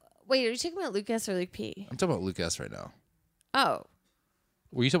 Wait, are you talking about Lucas or Luke P? I'm talking about Luke S right now. Oh.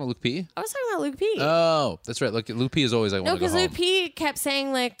 Were you talking about Luke P? I was talking about Luke P. Oh, that's right. Look, Luke P is always like, no, because Luke P kept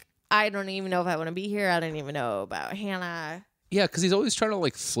saying, like, I don't even know if I want to be here. I don't even know about Hannah. Yeah, because he's always trying to,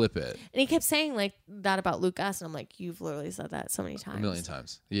 like, flip it. And he kept saying, like, that about Luke S. And I'm like, you've literally said that so many times. A million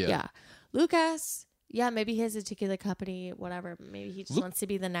times. Yeah. Yeah. Luke S., yeah, maybe he has a tequila company, whatever. Maybe he just wants to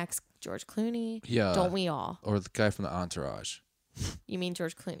be the next George Clooney. Yeah. Don't we all? Or the guy from the Entourage. You mean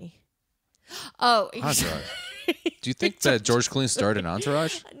George Clooney? Oh, Entourage. Do you think that George Clooney starred in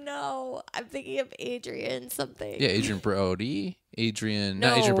Entourage? No, I'm thinking of Adrian something. Yeah, Adrian Brody. Not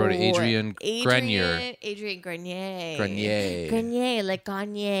Adrian Brody. Adrian Grenier. Adrian Grenier. Grenier. Like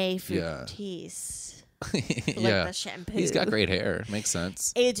Garnier Yeah. Fructis. Yeah. Like the shampoo. He's got great hair. Makes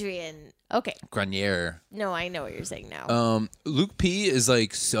sense. Adrian. Okay. Grenier. No, I know what you're saying now. Luke P is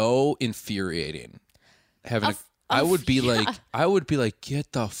like so infuriating. I would be like,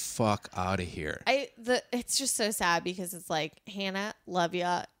 get the fuck out of here. It's just so sad because it's like, Hannah, love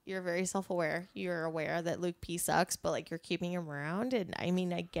ya. You're very self-aware. You're aware that Luke P sucks, but like you're keeping him around. And I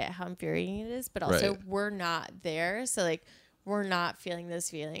mean, I get how infuriating it is, but also we're not there. So like, we're not feeling those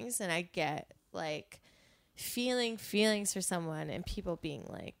feelings. And I get like feeling feelings for someone and people being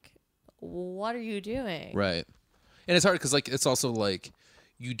like, what are you doing? Right. And it's hard because like, it's also like,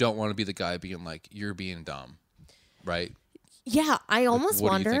 you don't want to be the guy being like, you're being dumb. Right. Yeah, I almost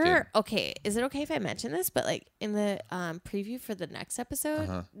what are you thinking? wonder. Okay, is it okay if I mention this? But like in the preview for the next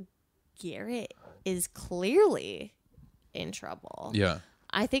episode, Garrett is clearly in trouble. Yeah.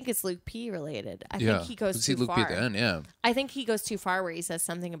 I think it's Luke P related. I think he goes too Luke far. P at the end, yeah. I think he goes too far where he says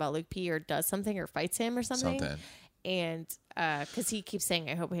something about Luke P or does something or fights him or something. And because he keeps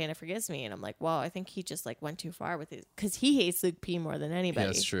saying, I hope Hannah forgives me. And I'm like, well, I think he just like went too far with it because he hates Luke P more than anybody.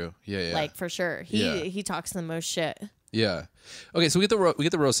 Yeah, that's true. Yeah. Like for sure. He talks the most shit. Yeah. Okay, so we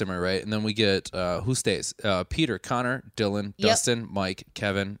get the roast simmer, right? And then we get who stays? Peter, Connor, Dylan, Dustin, Mike,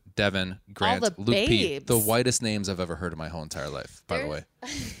 Kevin, Devin, Grant, the Luke P. babes. The whitest names I've ever heard in my whole entire life, by the way.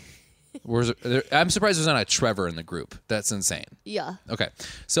 I'm surprised there's not a Trevor in the group. That's insane. Yeah. Okay.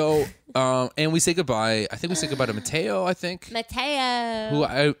 So, and we say goodbye. I think we say goodbye to Mateo, Mateo.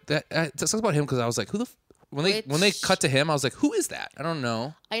 who that talks about him because I was like, who the when they cut to him, I was like, who is that? I don't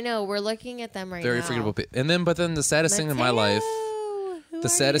know. I know. We're looking at them right Very now. forgettable. But then the saddest thing in my life, Who the are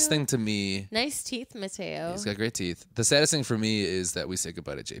saddest you? thing to me, Nice teeth, Mateo. he's got great teeth. The saddest thing for me is that we say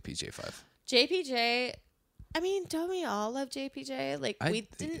goodbye to JPJ5. JPJ. I mean, don't we all love JPJ? Like, we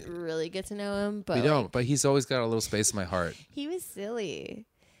didn't really get to know him, but We don't, but he's always got a little space in my heart. he was silly.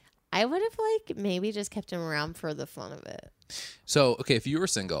 I would have like maybe just kept him around for the fun of it. So, okay, if you were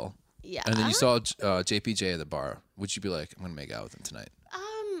single, Yeah. and then you saw JPJ at the bar, would you be like, I'm gonna make out with him tonight?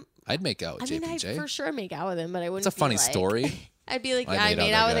 I'd make out with I mean, JPJ. I'd for sure make out with him, but I wouldn't. It's a funny be like, story. I'd be like, I yeah, I made out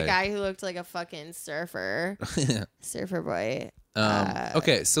made that out with a guy. guy who looked like a fucking surfer, surfer boy.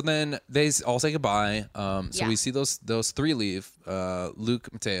 Okay, so then they all say goodbye. So Yeah. we see those three leave: Luke,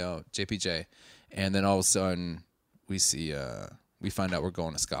 Mateo, JPJ, and then all of a sudden we see we find out we're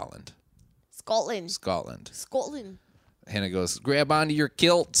going to Scotland. Scotland. Hannah goes, grab onto your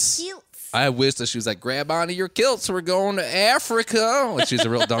kilts. Kilts. I wish that she was like, grab onto your kilts. We're going to Africa. Like she's a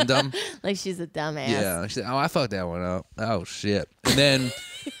real dum dum. Like she's a dumbass. Yeah. She said, oh, I fucked that one up. Oh shit.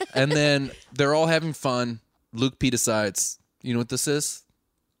 And then they're all having fun. Luke P decides, you know what this is?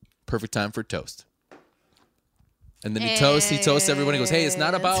 Perfect time for toast. And then he toasts everyone. He goes, hey, it's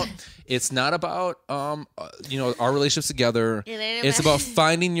not about our relationships together. It's about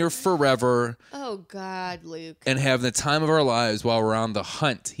finding your forever Oh God, Luke. and having the time of our lives while we're on the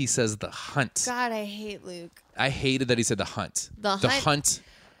hunt. He says the hunt. God, I hate Luke. I hated that he said the hunt. The hunt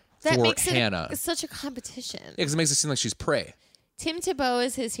That for makes Hannah. it such a competition. Yeah, because it makes it seem like she's prey. Tim Tebow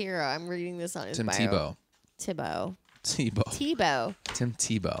is his hero. I'm reading this on his Tim bio. Tebow. Tebow. Tim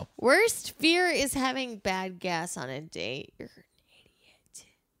Tebow. Worst fear is having bad gas on a date. You're an idiot.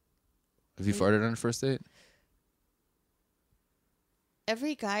 Have you farted on a first date?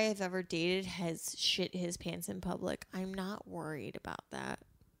 Every guy I've ever dated has shit his pants in public. I'm not worried about that.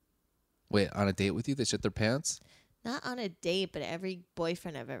 Wait, on a date with you, they shit their pants? Not on a date, but every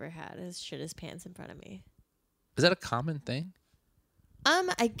boyfriend I've ever had has shit his pants in front of me. Is that a common thing?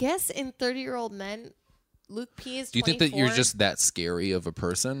 I guess in 30-year-old men, Luke P is 24. Do you think that you're just that scary of a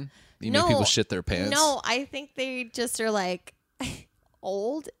person? You No. make people shit their pants? No, I think they just are like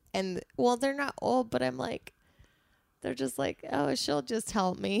old and well, they're not old, but I'm like, they're just like, oh, she'll just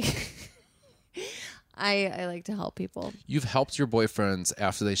help me. I like to help people. You've helped your boyfriends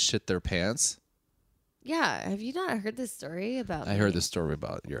after they shit their pants? Yeah. Have you not heard this story about I me? heard this story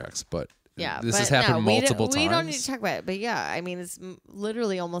about your ex, but Yeah, this but has happened no, multiple times. We don't need to talk about it, but yeah, I mean, it's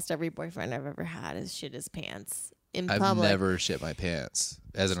literally almost every boyfriend I've ever had has shit his pants in I've public. never shit my pants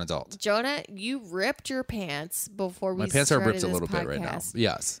as an adult. Jonah, you ripped your pants before we My pants are started ripped a this little bit right now. podcast.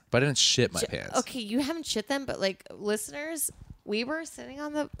 Yes, but I didn't shit my pants. Okay, you haven't shit them, but like listeners, we were sitting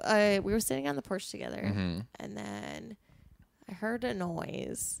on the porch together, Mm-hmm. and then I heard a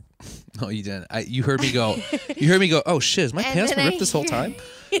noise. No, you didn't. You heard me go. You heard me go. Oh shit! Is my And pants then been I ripped this whole hear- time?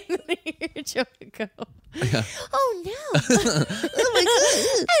 And then I hear Jonah go, Yeah. "Oh no!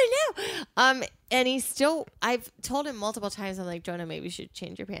 Oh no!" And he's still, I've told him multiple times, I'm like, Jonah, maybe you should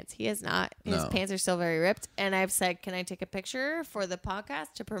change your pants. He has not. His No. pants are still very ripped. And I've said, can I take a picture for the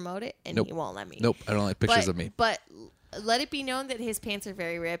podcast to promote it? And Nope. he won't let me. Nope, I don't like pictures of me. But let it be known that his pants are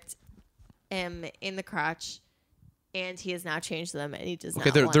very ripped in the crotch. And he has not changed them. And he does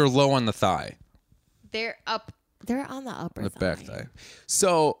Okay, not they're low on the thigh, They're up. They're on the upper the thigh. back thigh.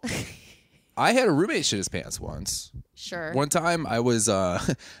 So I had a roommate shit his pants once. Sure. One time I was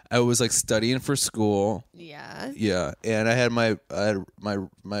like studying for school. Yeah. Yeah, and I had my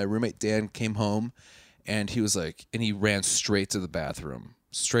roommate Dan came home, and he was like, and he ran straight to the bathroom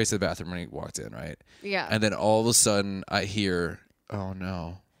when he walked in, right? Yeah. And then all of a sudden I hear, oh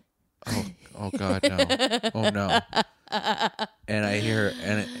no, oh God, no, oh no, and I hear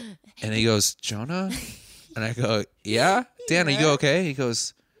and he goes, Jonah, and I go, yeah, Dan, are you okay? He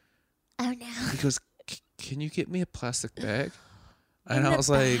goes, Oh no. he goes, can you get me a plastic bag? And In I the was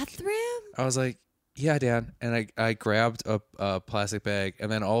like, bathroom? yeah, Dan. And I grabbed a plastic bag,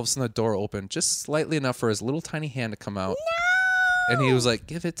 and then all of a sudden the door opened just slightly enough for his little tiny hand to come out. No! And he was like,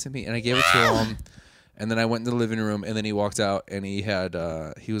 give it to me. And I gave it to him. And then I went into the living room, and then he walked out, and he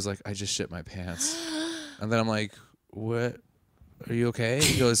was like, I just shit my pants. And then I'm like, what? Are you okay?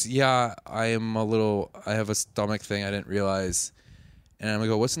 He goes, yeah, I have a stomach thing I didn't realize. And I'm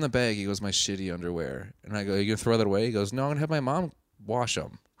like, what's in the bag? He goes, my shitty underwear. And I go, you gonna throw that away? He goes, no, I'm gonna have my mom wash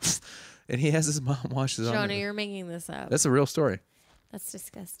them. And he has his mom wash his Jonah, underwear. you're making this up. That's a real story. That's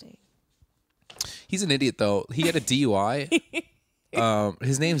disgusting. He's an idiot though. He had a DUI.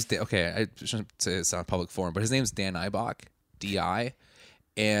 His name's okay. I shouldn't say it's on a public forum, but his name's Dan Ibach, DI,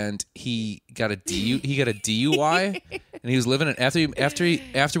 and he got a DUI, and he was living it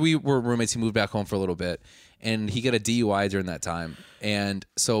after we were roommates. He moved back home for a little bit, and he got a DUI during that time, and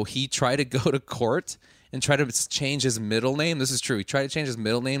so he tried to go to court and try to change his middle name. This is true. He tried to change his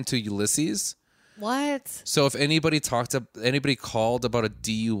middle name to Ulysses. What? So if anybody called about a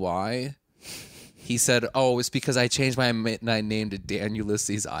DUI, he said, "Oh, it's because I changed my name to Dan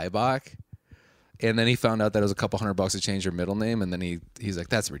Ulysses Ibach." And then he found out that it was a couple $100 to change your middle name, and then he's like,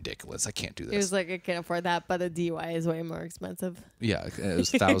 "That's ridiculous. I can't do this." He was like, I can't afford that, but a DUI is way more expensive. Yeah, it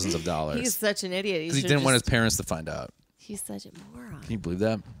was thousands of dollars. He's such an idiot. Because he didn't want his parents to find out. He's such a moron. Can you believe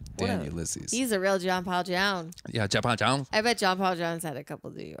that? Dan What a- Ulysses. He's a real John Paul Jones. Yeah, Japan Town. I bet John Paul Jones had a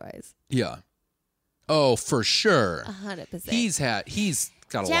couple DUIs. Yeah. Oh, for sure. 100%. He's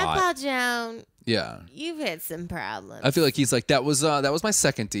got a John lot. Paul Jones, Yeah. you've had some problems. I feel like he's like, that was my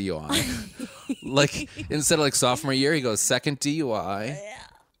second DUI. Like instead of like sophomore year, he goes second DUI.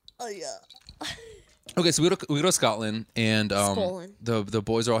 Oh yeah. Okay, so we go to Scotland, and Scotland. the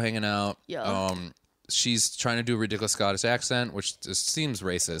boys are all hanging out. Yeah. She's trying to do a ridiculous Scottish accent, which just seems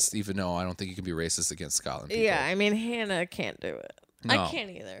racist, even though I don't think you can be racist against Scotland people. Yeah, I mean Hannah can't do it. No. I can't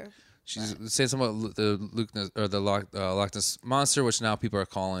either. She's saying something about the Loch Ness Monster, which now people are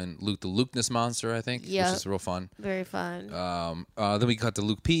calling Luke the Luke Ness Monster, I think, Yeah. which is real fun. Very fun. Then we cut to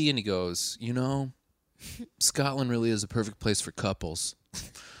Luke P, and he goes, Scotland really is a perfect place for couples.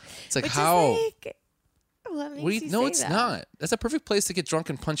 It's like, Which how? is like, what makes What do you, you no, say it's that? not. That's a perfect place to get drunk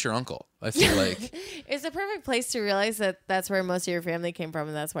and punch your uncle. I feel like. It's a perfect place to realize that that's where most of your family came from,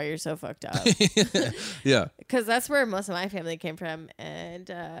 and that's why you're so fucked up. Yeah. Because that's where most of my family came from, and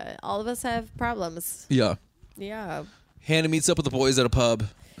all of us have problems. Yeah. Yeah. Hannah meets up with the boys at a pub,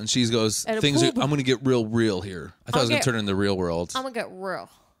 and she goes, At a "Things are, pub. I'm going to get real here." I thought I was going to turn it into the real world. I'm gonna get real,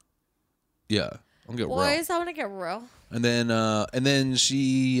 Yeah. I'm going to get real. boys. I want to get real. And then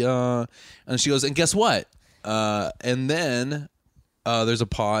she goes, and guess what? And then there's a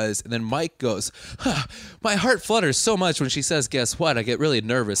pause, and then Mike goes, my heart flutters so much when she says, guess what? I get really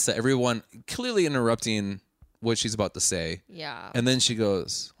nervous that everyone clearly interrupting what she's about to say. Yeah. And then she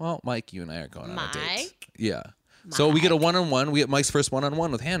goes, well, Mike, you and I are going on a date. Mike? Yeah. So we get a one-on-one. We get Mike's first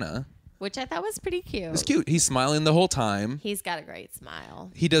one-on-one with Hannah. Which I thought was pretty cute. It's cute. He's smiling the whole time. He's got a great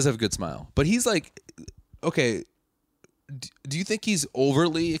smile. He does have a good smile. But he's like, okay, do you think he's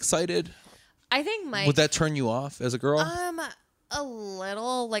overly excited? I think Mike. Would that turn you off as a girl? A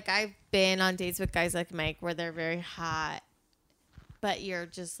little. Like I've been on dates with guys like Mike where they're very hot, but you're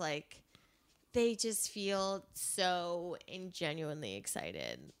just like, they just feel so genuinely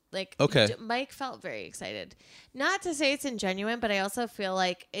excited. Like, Okay. Mike felt very excited. Not to say it's ingenuine, but I also feel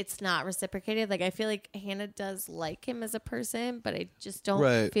like it's not reciprocated. Like, I feel like Hannah does like him as a person, but I just don't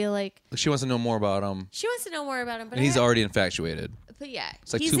Right. feel like She wants to know more about him. she wants to know more about him. But And he's I- already infatuated. But yeah,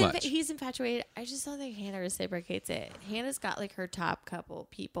 It's like he's too much. He's infatuated. I just don't think Hannah reciprocates it. Hannah's got like her top couple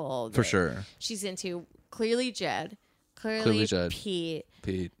people For that sure. she's into. Clearly Jed. Clearly Jed. Pete.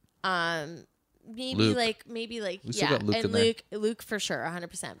 Pete. Maybe Luke. like We still yeah, got Luke and in there. Luke for sure,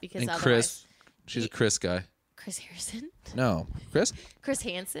 100% because And otherwise Chris. She's a Chris guy. Chris Harrison? No. Chris? Chris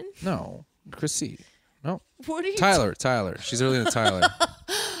Hansen? No. Chris C. No. What are you Tyler. She's early in Tyler.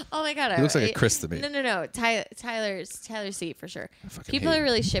 Oh my god. He looks like a Chris to me. No. Tyler C for sure. fucking People hate are him.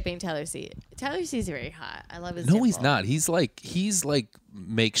 really shipping Tyler C. Tyler C is very hot. I love his No, dimple. he's not. He's like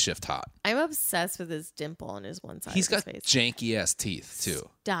makeshift hot. I'm obsessed with his dimple on his one side He's of his got face. janky ass teeth too.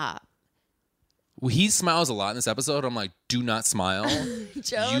 Stop. Well, he smiles a lot in this episode. I'm like, do not smile.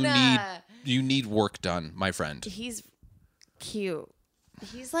 Jonah. You need work done, my friend. He's cute.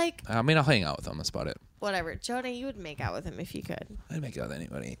 He's like, I mean, I'll hang out with him. That's about it. whatever. Jonah, you would make out with him if you could. I'd make out with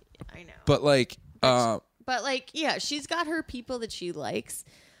anybody. I know. But like, But like, yeah, she's got her people that she likes.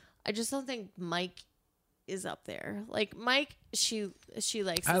 I just don't think Mike is up there. Like Mike, she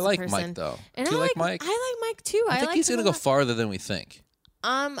likes. I as a like person. Mike though. And Do you I like Mike? I like Mike too. I think like he's him gonna a go lot. farther than we think.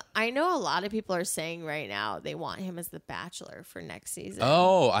 I know a lot of people are saying right now they want him as the Bachelor for next season.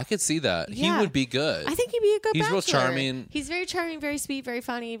 Oh, I could see that. Yeah. He would be good. I think he'd be a good He's real Bachelor. charming. He's very charming, very sweet, very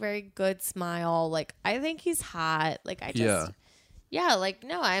funny, very good smile. Like I think he's hot. Like I just yeah, like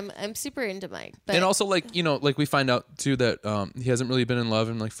no, I'm super into Mike. But And also, like, you know, like we find out too that he hasn't really been in love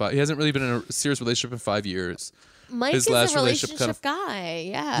in like he hasn't really been in a serious relationship in 5 years. Mike his is last a relationship relationship kind of- guy.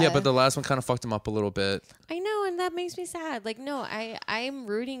 Yeah. Yeah, but the last one kind of fucked him up a little bit. I know, and that makes me sad. Like, no, I'm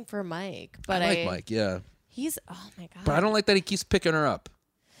rooting for Mike, but I like Mike, yeah, he's oh my god. but I don't like that he keeps picking her up.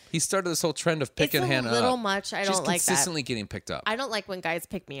 He started this whole trend of picking it's a Hannah little up. much. I She's don't like that. consistently getting picked up. I don't like when guys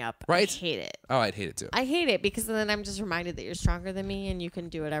pick me up. Right? I hate it. Oh, I'd hate it too. I hate it because then I'm just reminded that you're stronger than me and you can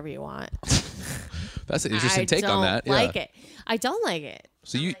do whatever you want. That's an interesting I take don't on that. like Yeah. it. I don't like it.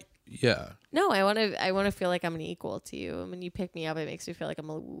 So you, yeah. No, I want to feel like I'm an equal to you. And when you pick me up, it makes me feel like I'm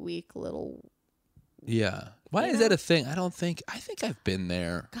a weak little. Yeah. Why You is know? that a thing? I think I've been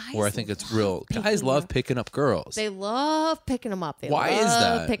there Guys where I think it's love real. picking Guys love up. picking up girls. They love picking them up. They Why is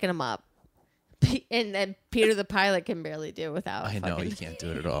love that? picking them up. And then Peter the pilot can barely do without. I know fucking you can't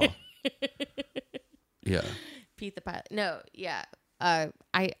do it at all. Yeah. Pete the pilot. No, yeah. I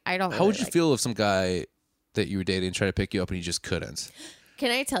don't. How really would you like- feel if some guy that you were dating tried to pick you up and he just couldn't?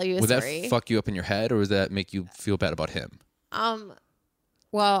 Can I tell you a Would story? that fuck you up in your head, or would that make you feel bad about him?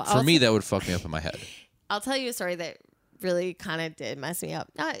 Well, For me, that would fuck me up in my head. I'll tell you a story that really kind of did mess me up.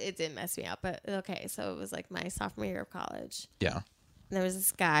 Not it didn't mess me up, but okay. So it was like my sophomore year of college. Yeah. And there was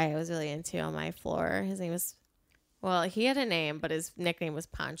this guy I was really into on my floor. His name was, well, he had a name, but his nickname was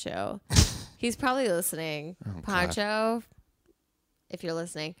Poncho. He's probably listening. Poncho, if you're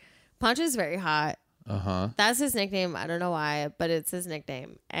listening, Poncho's very hot. That's his nickname. I don't know why, but it's his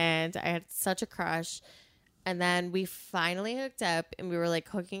nickname. And I had such a crush. And then we finally hooked up and we were like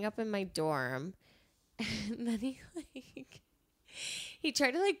hooking up in my dorm. And then he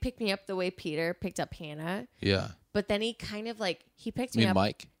tried to like pick me up the way Peter picked up Hannah. Yeah. But then he kind of like, he picked Me me and up.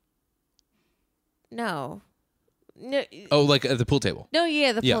 Mike. No. Oh, like at the pool table. No,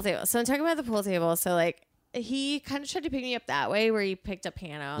 yeah, the Yeah. pool table. So I'm talking about the pool table. So like he kind of tried to pick me up that way where he picked up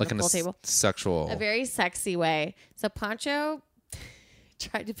Hannah on Like the in pool table. sexual. A very sexy way. So Poncho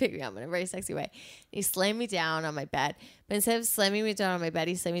tried to pick me up in a very sexy way. He slammed me down on my bed. But instead of slamming me down on my bed,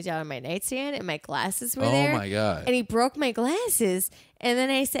 he slammed me down on my nightstand and my glasses were there. Oh my God. And he broke my glasses. And then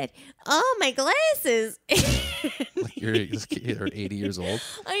I said, "Oh, my glasses." You're 80 years old.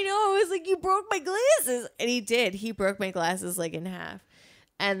 I know. I was like, "You broke my glasses." And he did. He broke my glasses like in half.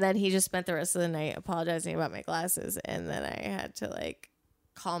 And then he just spent the rest of the night apologizing about my glasses. And then I had to like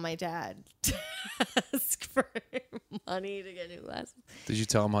call my dad to ask for money to get new glasses. Did you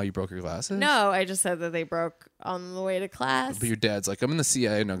tell him how you broke your glasses? No, I just said that they broke on the way to class. But your dad's like, I'm in the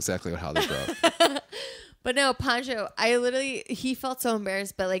CIA. I know exactly how they broke. But no, Poncho, he felt so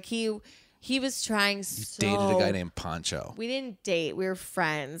embarrassed, but like he was trying You so. dated a guy named Poncho. We didn't date. We were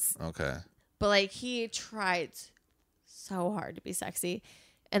friends. Okay. But like he tried so hard to be sexy.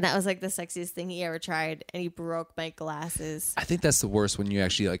 And that was like the sexiest thing he ever tried. And he broke my glasses. I think that's the worst when you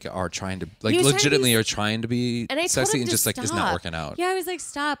actually like are trying to like He was trying to legitimately be- are trying to be And I told sexy him and to just like it's not stop. working out. Yeah, I was like,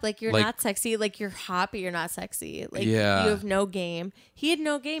 stop. Like you're Like- not sexy. Like you're hot, but you're not sexy. Like Yeah. you have no game. He had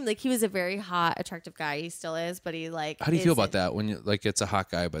no game. Like he was a very hot, attractive guy. He still is, but he like. How do you feel about isn't. that when you like it's a hot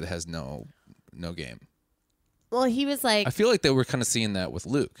guy but it has no game? Well, he was like. I feel like that we're kind of seeing that with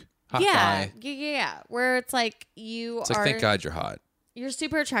Luke. Hot guy. Yeah. Where it's like you It's like are. thank God you're hot. You're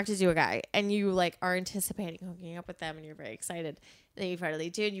super attracted to a guy and you like are anticipating hooking up with them and you're very excited. And then you finally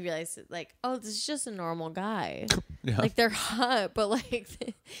do and you realize that, like, oh, this is just a normal guy. Yeah. Like they're hot, but like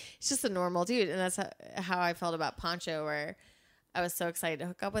it's just a normal dude. And that's how I felt about Poncho, where I was so excited to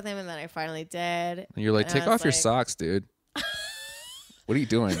hook up with him and then I finally did. And you're like, And take I was off your like- socks, dude. What are you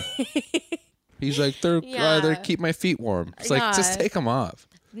doing? He's like, they're Yeah. they keep my feet warm. It's like, just Yeah. take them off.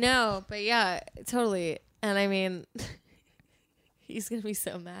 No, but yeah, totally. And I mean, he's gonna be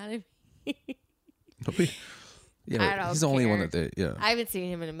so mad at me. Yeah, I don't he's the only one care. that they. Yeah. I haven't seen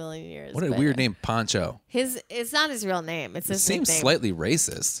him in a million years. What a but weird name, Poncho. It's not his real name. It's It his seems nickname. slightly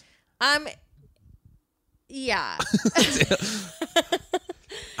racist. Yeah.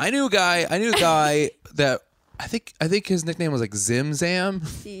 I knew a guy that I think his nickname was like Zim Zam,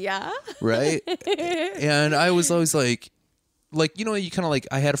 Yeah. right? And I was always like you know, you kind of like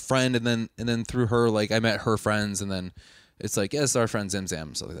I had a friend and then through her like I met her friends and then it's like yes, our friend Zim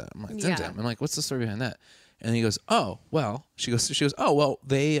Zam stuff like that. I'm like Zim Yeah. Zam. I'm like what's the story behind that? And he goes oh well she goes oh well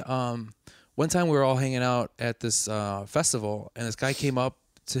they one time we were all hanging out at this festival and this guy came up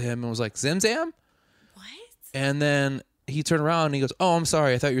to him and was like Zim Zam. What? And then he turned around and he goes, "Oh, I'm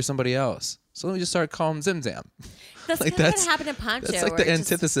sorry. I thought you were somebody else." So then we just started calling him Zim Zam. That's Like, kind of that's- what happened to Poncho. That's like where the it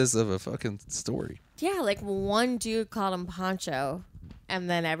just- antithesis of a fucking story. Yeah, like one dude called him Poncho, and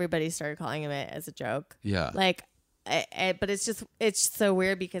then everybody started calling him it as a joke. Yeah. Like, but it's so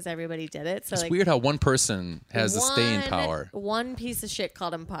weird because everybody did it. So It's like, weird how one person has the staying power. One piece of shit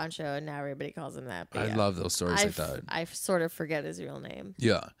called him Poncho, and now everybody calls him that. But I yeah. love those stories like that. I sort of forget his real name.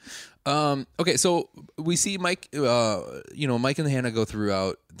 Yeah. Okay, so we see Mike, Mike and Hannah go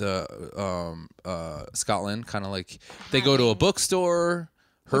throughout the Scotland, kind of like they go to a bookstore.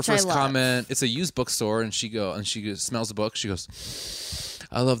 Her Which I first love. comment, it's a used bookstore, and she smells the book. She goes,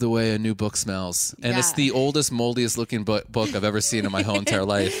 I love the way a new book smells. And it's Yeah. the oldest, moldiest looking book I've ever seen in my whole entire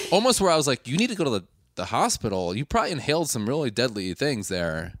life. Almost where I was like, you need to go to the hospital. You probably inhaled some really deadly things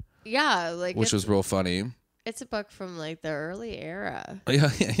there, Yeah, like which was real funny. it's a book from like the early era,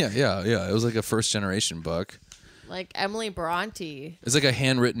 Yeah. It was like a first generation book. like Emily Bronte. It's like a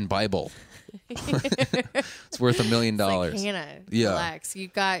handwritten Bible. It's worth $1 million. Like, Hannah, Yeah. relax. You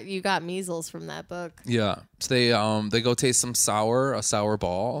got measles from that book. Yeah. So they go taste a sour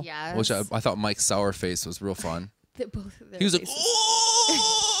ball. Yes. Which I thought Mike's sour face was real fun. Both of their He was like, faces.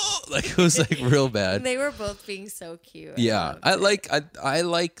 oh, like it was like real bad. They were both being so cute. Yeah, I loved it. I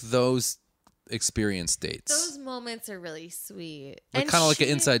like those experience dates. Those moments are really sweet. Like And kind of like an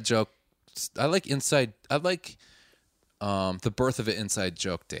she- inside joke. I like the birth of an inside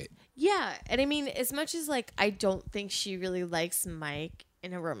joke date. Yeah, and I mean, as much as like I don't think she really likes Mike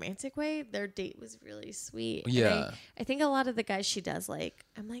in a romantic way, their date was really sweet. And Yeah. I think a lot of the guys she does like,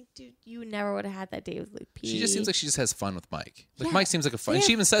 I'm like, dude, you never would have had that date with Luke P. She just seems like she just has fun with Mike. Like Yeah, Mike seems like a fun. they And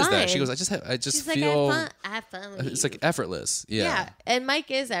she have even says that. She fun. goes, I just She's like, feel. I have fun with It's you. like effortless. Yeah. Yeah, and Mike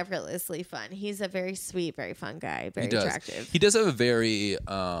is effortlessly fun. He's a very sweet, very fun guy, very He does. attractive. He does have a very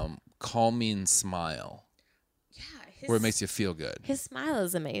calming smile Yeah, where it makes you feel good. his smile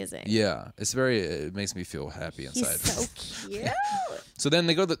is amazing. Yeah, it makes me feel happy He's inside. so cute. So then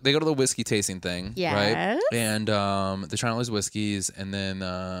they go to the whiskey tasting thing, right? Yes. And they're trying all these whiskeys, and then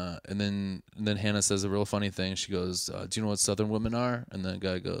Hannah says a real funny thing. She goes, "Do you know what Southern women are?" And the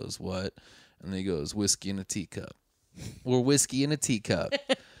guy goes, "What?" And then he goes, "Whiskey in a teacup." We're whiskey in a teacup.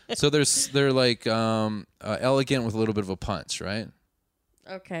 So they're like elegant with a little bit of a punch, right?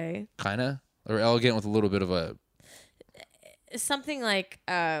 Okay. Kinda, or elegant with a little bit of a. Something like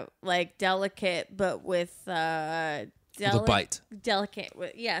delicate, but with With a bite. Delicate,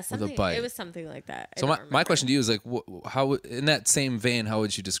 something. bite. It was something like that. I So don't my remember. question to you is like, how in that same vein, how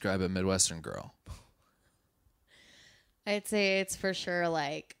would you describe a Midwestern girl? I'd say it's for sure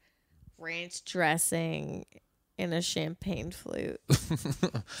like ranch dressing in a champagne flute.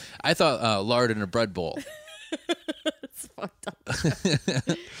 I thought lard in a bread bowl, It's fucked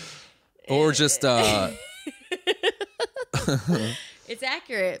up. or just It's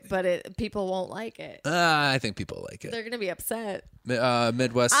accurate, but people won't like it. I think people like it. They're gonna be upset.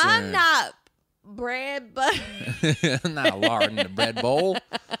 Midwestern. I'm not bread, but not lard in the bread bowl.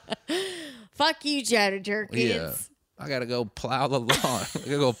 fuck you, Jenna Jerkins. Yeah, I gotta go plow the lawn. I gotta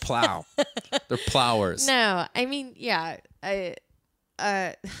go plow. They're plowers. No, I mean, yeah,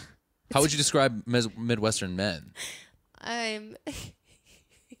 How would you describe Midwestern men? I'm.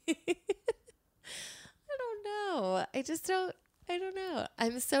 I don't know. I don't know.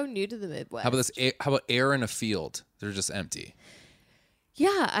 I'm so new to the Midwest. How about this? How about air in a field? They're just empty.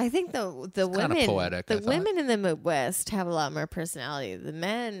 Yeah, I think the kinda women, poetic, I the thought. women in the Midwest have a lot more personality. The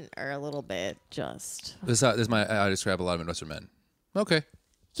men are a little bit just. This is my I describe a lot of Midwestern men. Okay.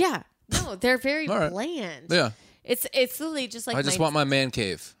 Yeah, no, they're very All right. bland. Yeah. It's literally just like I just want my man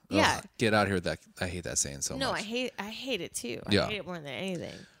cave. Ugh, Yeah. get out of here. That I hate that saying so No, much. I hate it too. Yeah. I hate it more than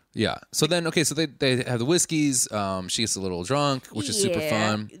anything. Yeah. So then, okay, so they have the whiskeys. She gets a little drunk, which is super Yeah,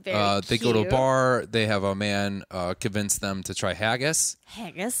 fun. very They go to a cute. bar. They have a man convince them to try haggis,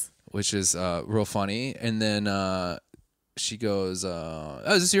 Haggis. which is real funny. And then she goes, "Oh,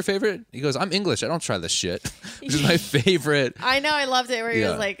 is this your favorite?" He goes, "I'm English. I don't try this shit." Which is my favorite. I know. I loved it where he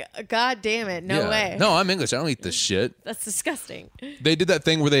Yeah. was like, God damn it. No Yeah. way. No, I'm English. I don't eat this shit. That's disgusting. They did that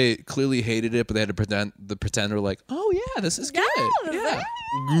thing where they clearly hated it, but they had to pretend. The pretender like, "Oh yeah, this is good. this is Yeah,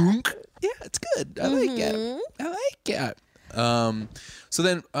 Gunk. Yeah, it's good. I like it. I like it." So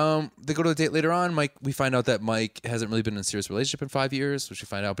then they go to the date later on. Mike, we find out that Mike hasn't really been in a serious relationship in 5 years, which we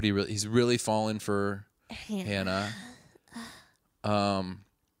find out, but he's really fallen for Hannah.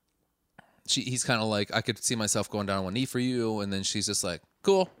 He's kind of like, I could see myself going down on one knee for you, and then she's just like,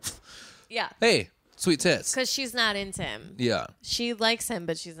 cool. Yeah. Hey, sweet tits. Because she's not into him. Yeah, She likes him,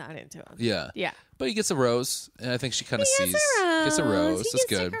 but she's not into him. yeah, Yeah. But he gets a rose, and I think she kind of He sees gets a rose. He That's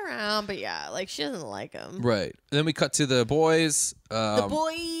can good. stick around, but yeah, like she doesn't like him. Right. And then we cut to the boys. The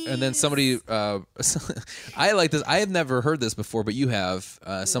boys. And then somebody, I like this. I have never heard this before, but you have.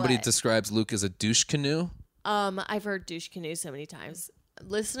 Somebody What? describes Luke as a douche canoe. I've heard douche canoe so many times.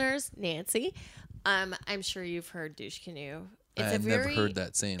 Listeners, Nancy, I'm sure you've heard douche canoe. It's I've never heard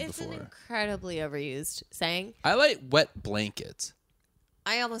that saying It's an before. incredibly overused saying. I like wet blanket.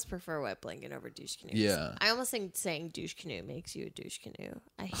 I almost prefer wet blanket over douche canoe. Yeah. I almost think saying douche canoe makes you a douche canoe.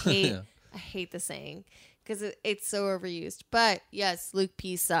 I hate Yeah. I hate the saying because it's so overused. But yes, Luke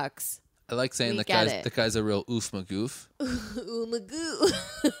P sucks. I like saying We the get guy's it. the guy's a real oof magoof. Ooh, magoo.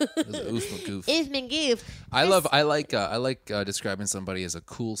 He's a oof magoof. If magoof. I like describing somebody as a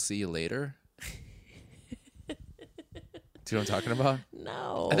cool see you later. Do you know what I'm talking about?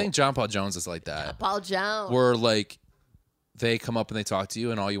 No. I think John Paul Jones is like that. Paul Jones. Where like they come up and they talk to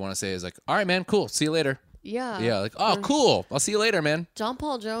you and all you want to say is like, all right, man, cool. See you later. Yeah. Yeah, like, oh, cool. I'll see you later, man. John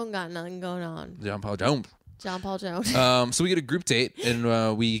Paul Jones got nothing going on. John Paul Jones. John Paul Jones. So we get a group date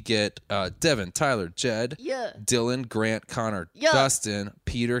and we get Devin, Tyler, Jed, Yeah. Dylan, Grant, Connor, Yeah. Dustin,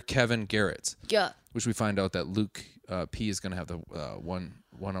 Peter, Kevin, Garrett. Yeah. Which we find out that Luke P is going to have the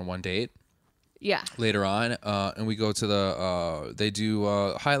one-on-one date Yeah. later on. And we go to the, they do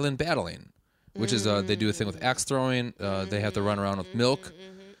Highland battling, which is, they do a thing with axe throwing. They have to run around with milk,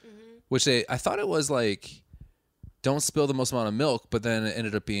 which I thought it was like, don't spill the most amount of milk, but then it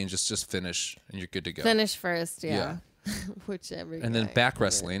ended up being just finish and you're good to go. Finish first, yeah. Whichever. And then guy. back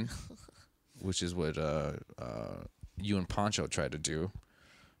wrestling, which is what you and Poncho tried to do.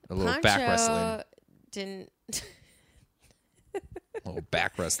 A little back wrestling. Poncho didn't. A little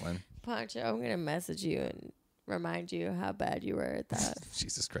back wrestling. Poncho, I'm gonna message you and remind you how bad you were at that.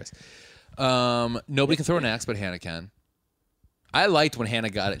 Jesus Christ. Nobody can throw an axe, but Hannah can. I liked when Hannah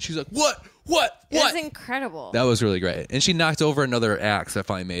got it. She's like, what? It was incredible. That was really great. And she knocked over another axe that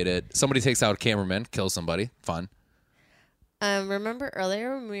finally made it. Somebody takes out a cameraman, kills somebody. Fun. Remember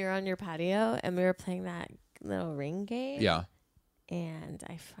earlier when we were on your patio and we were playing that little ring game? Yeah. And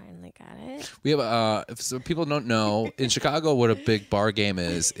I finally got it. We have so people don't know in Chicago what a big bar game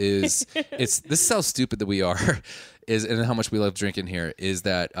is it's this is how stupid that we are is and how much we love drinking here is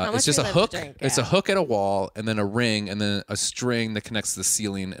that How it's much just we a love to hook. drink, It's yeah. a hook at a wall and then a ring and then a string that connects to the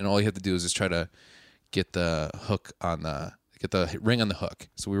ceiling and all you have to do is just try to get the hook on get the ring on the hook.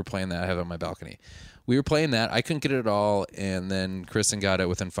 So we were playing that. I have it on my balcony. We were playing that. I couldn't get it at all, and then Kristen got it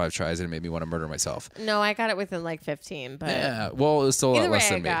within 5 tries, and it made me want to murder myself. No, I got it within like 15, but Yeah, well, it was still a lot either way, less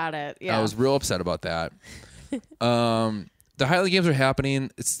I than me. got it. Yeah. I was real upset about that. The Highland Games are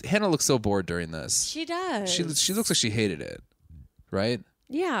happening. Hannah looks so bored during this. She does. She looks like she hated it, right?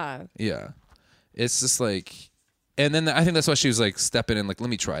 Yeah. Yeah. It's just like, and then I think that's why she was like stepping in, like, let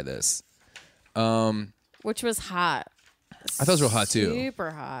me try this. Which was hot. I thought it was real hot too. Super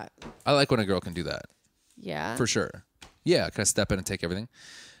hot. I like when a girl can do that Yeah. for sure. Yeah, kind of step in and take everything.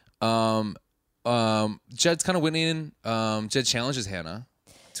 Jed's kind of winning. Jed challenges Hannah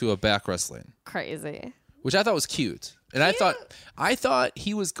to a back wrestling, Crazy. which I thought was cute. And I thought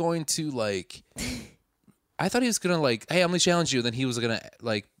he was going to like, I thought he was gonna like, hey, I'm gonna challenge you. Then he was gonna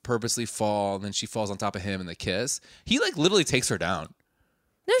like purposely fall, and then she falls on top of him and they kiss. He like literally takes her down.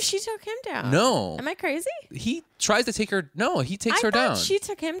 No, she took him down. No, Am I crazy? he tries to take her. No, he takes I her thought down. she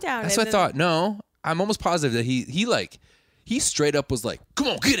took him down. That's and what I then- thought. No, I'm almost positive that he straight up was like, come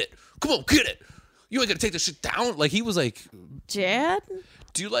on, get it. Come on, get it. You ain't gonna take this shit down. Like he was like, Jed?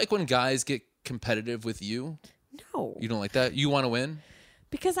 do you like when guys get competitive with you? No. You don't like that? You want to win?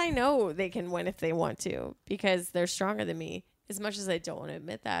 Because I know they can win if they want to, because they're stronger than me. As much as I don't want to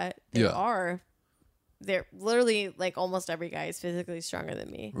admit that, they Yeah. are. They're literally like almost every guy is physically stronger than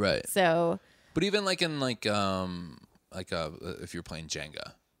me. Right. So But even like in if you're playing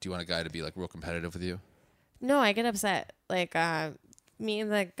Jenga, do you want a guy to be like real competitive with you? no, I get upset. Like me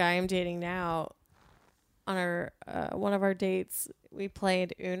and the guy I'm dating now, on our one of our dates, we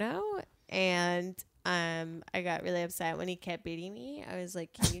played Uno, and I got really upset when he kept beating me. I was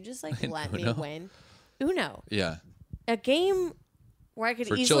like, can you just like let me Uno? win? Uno. Yeah. A game where I could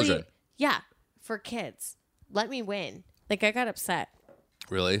For easily children. Yeah, for kids. Let me win. Like I got upset.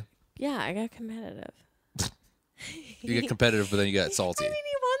 Really? Yeah, I got competitive. You get competitive, but then you get salty. I mean,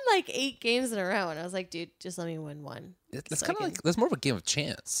 he won like 8 games in a row, and I was like, dude, just let me win one. That's So I kind of can- like that's more of a game of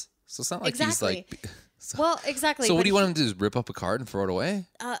chance. So it's not like Exactly. he's like. Well, exactly. So what but do you want him to do? Is rip up a card and throw it away?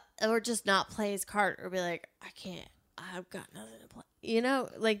 or just not play his card, or be like, I can't. I've got nothing to play. You know,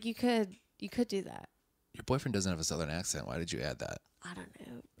 like you could do that. Your boyfriend doesn't have a southern accent. Why did you add that? I don't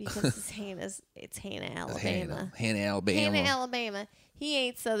know because it's Hannah, Alabama. Hannah, Alabama. Hannah, Alabama. He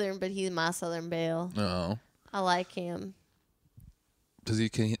ain't Southern, but he's my Southern belle. No. I like him. Does he?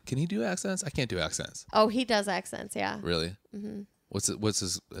 Can he do accents? I can't do accents. Oh, he does accents. Yeah. Really? Mm-hmm. What's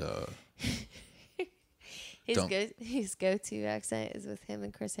his? His go-to accent is with him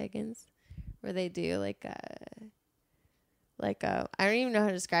and Chris Higgins, where they do like I don't even know how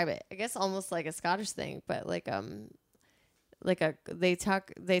to describe it. I guess almost like a Scottish thing, but they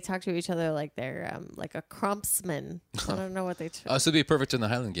talk to each other like they're like a crumpsman. I don't know what they. So it'd be perfect in the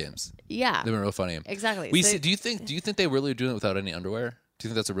Highland Games. Yeah, They've been real funny. exactly. We So- see, do you think they really are doing it without any underwear? Do you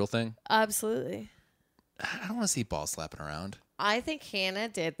think that's a real thing? absolutely. I don't want to see balls slapping around. I think Hannah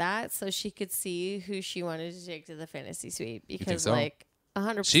did that so she could see who she wanted to take to the fantasy suite because so? like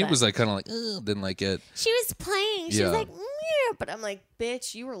 100%. She was like kind of like didn't like it. She was playing. She Yeah. was like, yeah. But I'm like,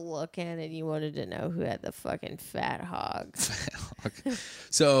 bitch, you were looking and you wanted to know who had the fucking fat hog.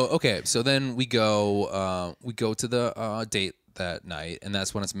 So then we go to the date that night, and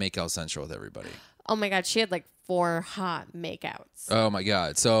that's when it's makeout central with everybody. Oh my God, she had like 4 hot makeouts. Oh my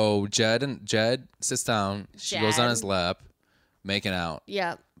god! So Jed sits down. She goes on Jed. his lap, making out.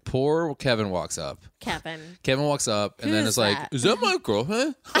 Yep, Poor Kevin walks up. Kevin. Kevin walks up and Who then is is like, that? "Is that my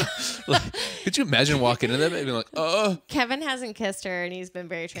girlfriend?" Like, could you imagine walking into that and being like, Kevin hasn't kissed her and he's been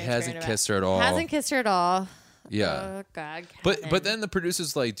very transparent. hasn't about kissed her at all. Hasn't kissed her at all. Yeah. Oh God. But Kevin. then the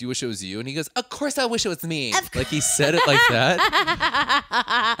producer's like, "Do you wish it was you?" And he goes, "Of course I wish it was me." Like he said it like that.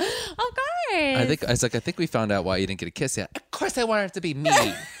 of course. I think we found out why you didn't get a kiss yet. Of course I wanted it to be me.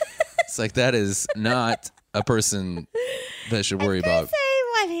 It's like that is not a person that should worry about. Say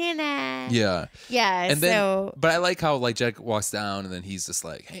what, Hannah? Yeah. Yeah. And then, so but I like how like Jack walks down and then he's just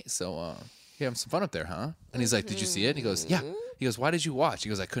like, "Hey, so you having some fun up there, huh?" And he's like, "Did you see it?" And he goes, "Yeah." He goes, "Why did you watch?" He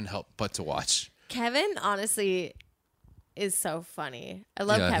goes, "I couldn't help but to watch." Kevin honestly is so funny. I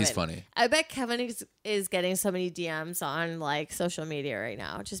love Yeah, Kevin. he's funny. I bet Kevin is getting so many DMs on like social media right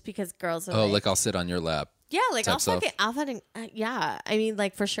now just because girls are Oh, like, like I'll sit on your lap. yeah, like type stuff. I'll fucking yeah. I mean,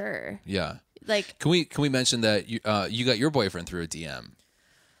 like for sure. Yeah. Like Can we mention that you got your boyfriend through a DM?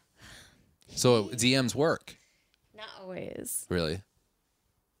 So DMs work, not always. really?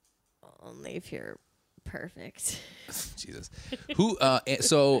 Only if you're perfect. Jesus. Who?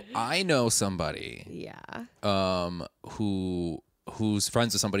 So I know somebody Yeah. who's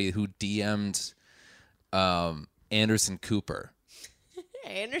friends with somebody who DM'd Anderson Cooper.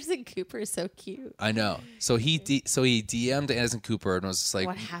 Anderson Cooper is so cute. I know. So he DM'd Anderson Cooper and was just like,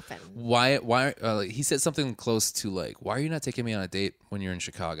 What happened? Why? He said something close to like, "Why are you not taking me on a date when you're in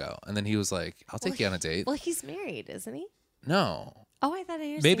Chicago?" And then he was like, "I'll take you on a date." Well, he's married, isn't he? No, Oh, I thought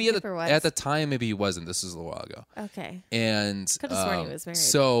Anderson maybe Cooper was. at the time, maybe he wasn't. This was a while ago. Okay. And Could've sworn he was married.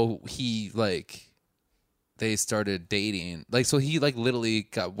 So he they started dating. Like, so he like literally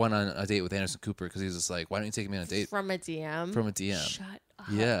went on a date with Anderson Cooper because he was just like, "Why don't you take me on a date From a DM. from a DM?" Shut up.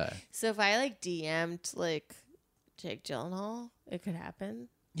 Yeah, So if I like DM'd like Jake Gyllenhaal, it could happen.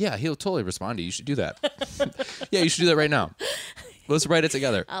 yeah, he'll totally respond to you. You should do that. Yeah, you should do that right now. Let's write it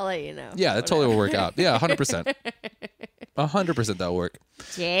together. I'll let you know. Yeah, that totally will work out. Yeah, 100%. 100% that'll work.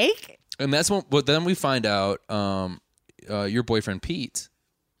 Jake? And that's when. But then we find out your boyfriend Pete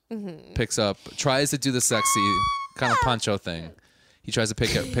picks up, tries to do the sexy kind of poncho thing. He tries to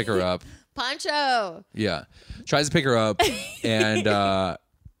pick her up. Poncho. Yeah, tries to pick her up and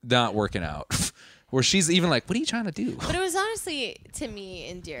not working out. Where she's even like, "What are you trying to do?" But it was honestly, to me,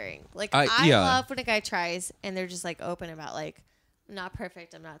 endearing. Like, I- I yeah. love when a guy tries and they're just like open about like, I'm not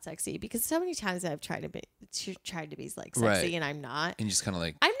perfect, I'm not sexy. Because so many times I've tried to be like sexy Right. and I'm not. And you just kind of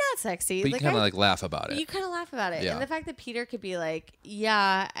like, I'm not sexy. but you Like, kind of I'm- like laugh about it. You kind of laugh about it. Yeah. And the fact that Peter could be like,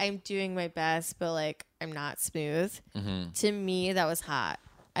 yeah, I'm doing my best, but like, I'm not smooth. Mm-hmm. To me, that was hot.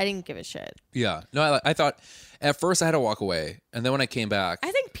 I didn't give a shit. Yeah, no, I thought at first I had to walk away, and then when I came back,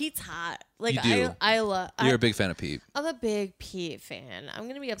 I think Pete's hot. Like, You do. I love. you're a big fan of Pete. I'm a big Pete fan. I'm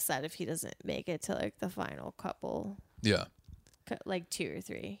gonna be upset if he doesn't make it to like the final couple, Yeah, like 2 or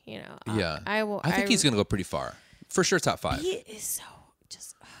 3. You know. yeah. I will. I think he's gonna go pretty far, for sure. Top 5. He is so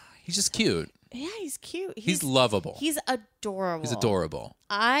just. He's just cute. Yeah, he's cute. He's lovable. He's adorable. He's adorable.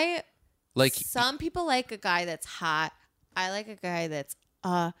 Like some people like a guy that's hot. I like a guy that's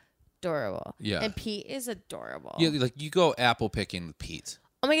adorable. Yeah. And Pete is adorable. Yeah, like you go apple picking with Pete.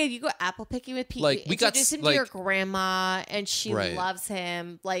 Oh my god, you go apple picking with Pete. Like, You we got, introduce him like- to your grandma, and she Right. loves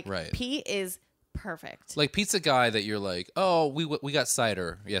him. Like Right. Pete is perfect. Like Pete's a guy that you're like, oh, we got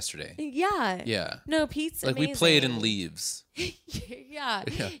cider yesterday. Yeah. Yeah. No, Pete's Like amazing. we played in leaves. yeah.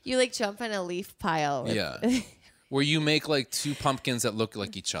 Yeah. You like jump in a leaf pile. with- Yeah. Where you make like two pumpkins that look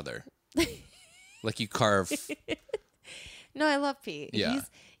like each other. Like you carve. No, I love Pete.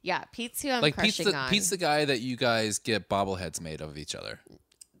 Yeah. Pete's who I'm Like crushing on. Pete's the guy that you guys get bobbleheads made of each other.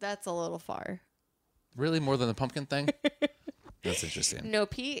 That's a little far. Really, more than the pumpkin thing? That's interesting. No,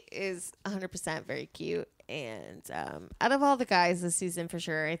 Pete is 100% very cute. And out of all the guys this season, for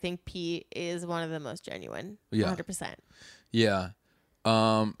sure, I think Pete is one of the most genuine. Yeah. 100%. Yeah.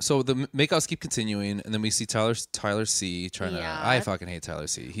 So the makeouts keep continuing, and then we see Tyler C trying Yeah. to. I fucking hate Tyler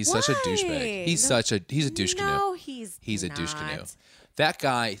C. He's such a douchebag. He's No. he's a douche canoe. No, he's He's not. a douche canoe. That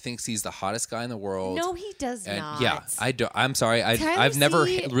guy thinks he's the hottest guy in the world. No, he does And not. yeah, I do. I'm sorry. Tyler I've never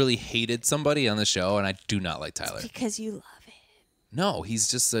C- really hated somebody on the show, and I do not like Tyler. Because you love it. No, he's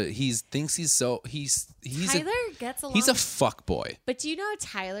just thinks he's so he's Tyler gets along. he's a fuck boy. But do you know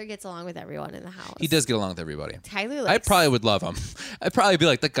Tyler gets along with everyone in the house? He does get along with everybody. Tyler I likes probably would love him. I'd probably be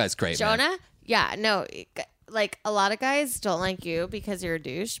like, that guy's great, man. Jonah? Yeah, no. Like, a lot of guys don't like you because you're a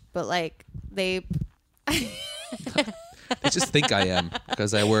douche, but, like, they... They just think I am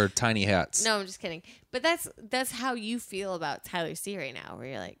because I wear tiny hats. No, I'm just kidding. But that's how you feel about Tyler C right now, where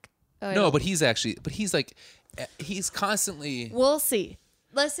you're like... Oh, I No, don't- but he's like, he's constantly. We'll see.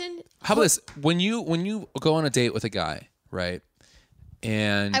 Listen, How about this? When you go on a date with a guy, right?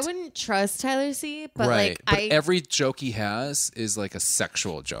 And I wouldn't trust Tyler C, but, right, like, but every joke he has is like a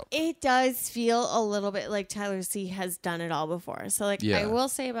sexual joke. it does feel a little bit like Tyler C has done it all before. So, like, Yeah. I will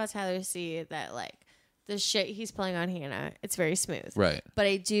say about Tyler C that, like, the shit he's playing on Hannah, it's very smooth. Right. But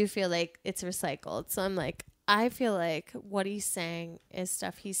I do feel like it's recycled. So I'm like, I feel like what he's saying is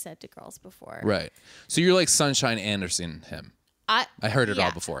stuff he said to girls before. Right. So you're like Sunshine Anderson him. I heard it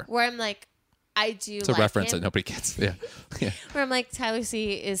all before. Where I'm like, I do It's a like reference him. that nobody gets. Yeah. Yeah. Where I'm like, Tyler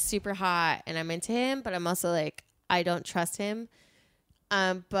C is super hot and I'm into him, but I'm also like, I don't trust him.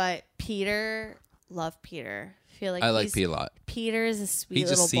 But Peter, love Peter. Feel like I like he's- Pete a lot. Peter is a sweet He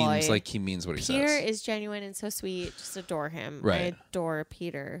little just seems boy. like he means what he Peter says. is genuine and so sweet. Just adore him. Right. I adore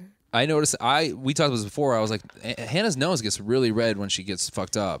Peter. I noticed. We talked about this before. I was like, Hannah's nose gets really red when she gets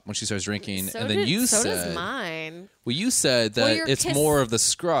fucked up when she starts drinking, So and then did- you so said, does mine. well, you said Well, that you're it's more of the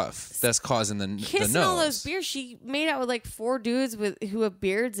scruff that's causing the Kissing nose. all those beards. She made out with like 4 dudes who have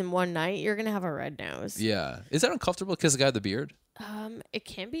beards in one night. You're gonna have a red nose. Yeah, is that uncomfortable? Kiss a guy with a beard? It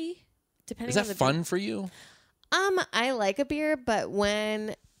can be, depending. Is that on the fun for you? I like a beard, but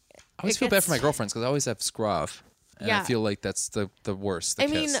when I always it feel bad gets- for my girlfriends because I always have scruff, and I Yeah. feel like that's the worst. The I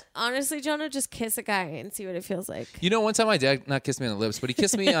kiss. mean, honestly, Jonah, just kiss a guy and see what it feels like. You know, one time my dad not kissed me on the lips, but he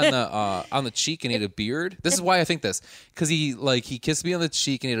kissed me on the cheek and he had a beard. This is why I think this, because he kissed me on the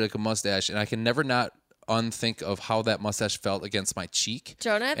cheek and he had like a mustache, and I can never not unthink of how that mustache felt against my cheek.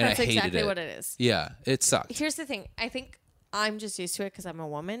 Jonah, and I that's hated exactly it. what it is. Yeah, it sucked. Here's the thing. I think I'm just used to it because I'm a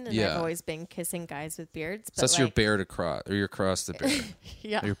woman and Yeah. I've always been kissing guys with beards. But So that's your like, bear to cross, or your cross to bear.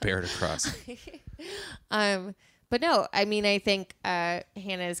 yeah. Your bear to cross. But no, I mean, I think Hannah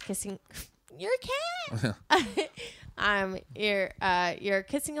is kissing your cat. You're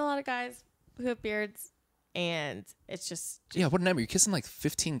kissing a lot of guys who have beards, and it's just, Yeah, what a nightmare. You're kissing like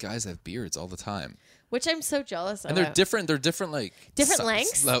 15 guys that have beards all the time. which I'm so jealous of. And they're different. They're different, like Different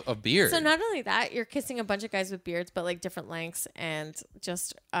lengths? of beard. So not only that, you're kissing a bunch of guys with beards, but like different lengths, and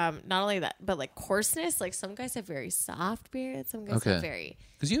just not only that, but like coarseness. Like some guys have very soft beards, some guys Okay. have very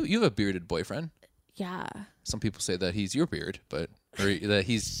Because you have a bearded boyfriend. yeah. Some people say that he's your beard, or that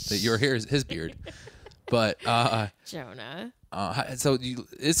your hair is his beard. But Jonah. so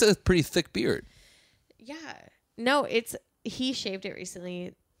it's a pretty thick beard. Yeah. No, he shaved it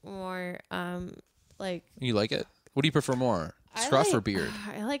recently. More like You like it? What do you prefer more, scruff or beard?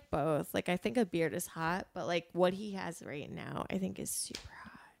 I like both. Like I think a beard is hot, but like what he has right now, I think is super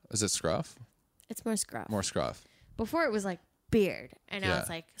hot. Is it scruff? It's more scruff. More scruff. Before it was like beard, and now Yeah. it's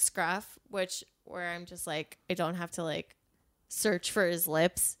like scruff, where I'm just like I don't have to like search for his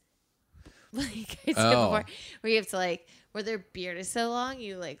lips. Like I did Oh. before, where you have to like where their beard is so long,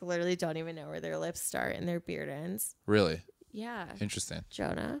 you like literally don't even know where their lips start and their beard ends. Really Yeah, interesting.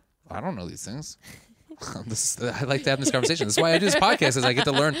 Jonah. I don't know these things. I like to have this conversation. That's why I do this podcast. Is I get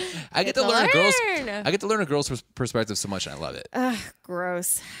to learn. I get to learn a girl's perspective so much, and I love it. Ugh,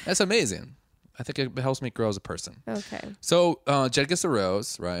 gross. That's amazing. I think it helps me grow as a person. Okay. So Jed gets the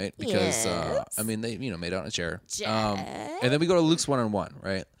rose, right? Because Yes. I mean, they made out in a chair. Jed. And then we go to Luke's one-on-one,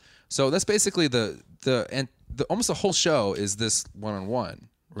 right? So that's basically the almost the whole show is this one-on-one,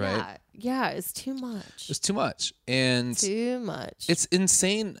 right? Yeah, it's too much. It's too much, and Too much. it's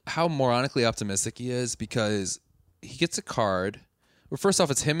insane how moronically optimistic he is because he gets a card. Well, first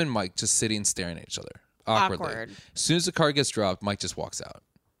off, it's him and Mike just sitting staring at each other awkwardly. Awkward. As soon as the card gets dropped, Mike just walks out.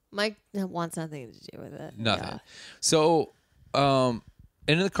 Mike wants nothing to do with it. Nothing. Yeah. So, and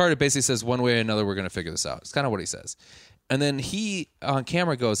in the card, it basically says one way or another, we're going to figure this out. It's kind of what he says. And then he on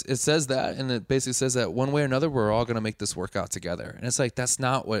camera goes, it says that, and it basically says that one way or another, we're all going to make this work out together. And it's like, that's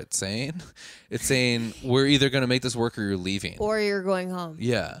not what it's saying. It's saying we're either going to make this work or you're leaving. Or you're going home.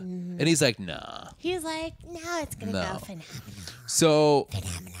 Yeah. And he's like, nah. He's like, no, it's going to No. go phenomenal. So,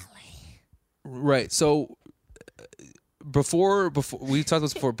 right. So, before we talked about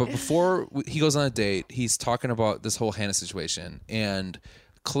this before, but before he goes on a date, he's talking about this whole Hannah situation, and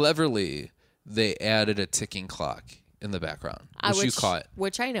cleverly they added a ticking clock in the background, which you caught.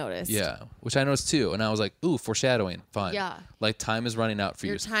 Which I noticed. Yeah, which I noticed too, and I was like, "Ooh, foreshadowing, fun." Yeah. like time is running out for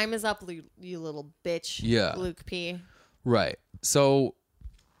Your you. time is up, you little bitch. Yeah. Luke P. Right. So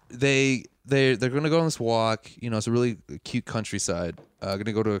they're gonna go on this walk. You know, it's a really cute countryside. Gonna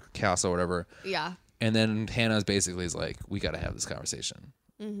go to a castle or whatever. Yeah. And then Hannah basically is like, we got to have this conversation.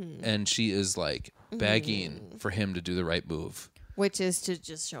 And she is like begging for him to do the right move. Which is to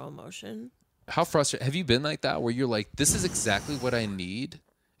just show emotion. How frustrating. Have you been like that where you're like, this is exactly what I need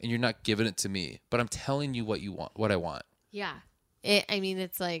and you're not giving it to me, but I'm telling you what you want, what I want. Yeah. I mean,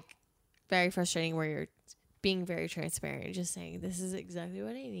 it's like very frustrating where you're being very transparent. You're just saying, this is exactly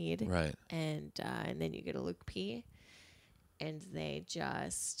what I need. Right. And then you get a Luke P. And they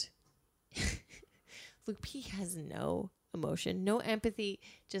just... Luke P has no emotion, no empathy.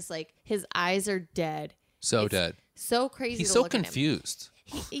 Just like his eyes are dead. So It's dead. So crazy. He's to so look at him. confused.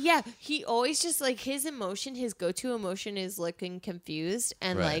 He always just like his emotion, his go-to emotion is looking confused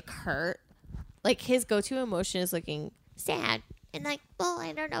and Right. like hurt. Like his go-to emotion is looking sad and like, well,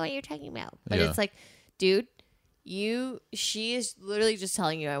 I don't know what you're talking about. But Yeah. it's like, dude, she is literally just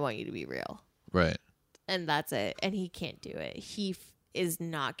telling you, I want you to be real. Right. And that's it. And he can't do it. He is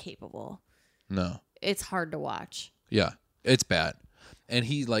not capable. No. It's hard to watch. Yeah. It's bad. And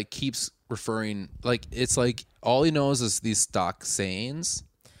he like keeps referring, like, it's like all he knows is these stock sayings.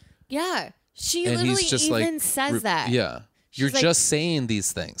 Yeah. She And literally he's just even like, says that. Yeah. You're She's like- just saying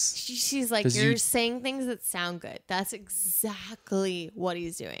these things. She's like, 'Cause you're you- saying things that sound good. That's exactly what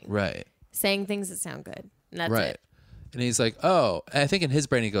he's doing. Right. Saying things that sound good. And that's Right. it. And he's like, oh, and I think in his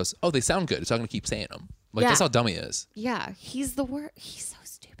brain he goes, oh, they sound good, so I'm going to keep saying them. Like, Yeah. that's how dumb he is. Yeah. He's the worst. He's so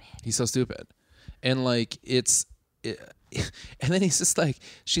stupid. He's so stupid. And like, and then he's just like,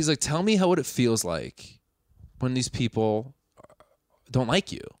 she's like, tell me what it feels like when these people don't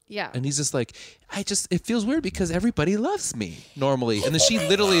like you. Yeah. And he's just like, it feels weird because everybody loves me normally. And then she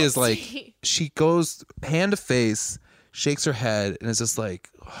literally is like, she goes hand to face, shakes her head, and is just like,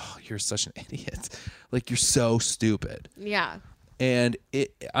 oh, you're such an idiot. Like, you're so stupid. Yeah. And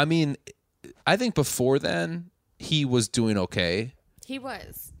I think before then he was doing okay, He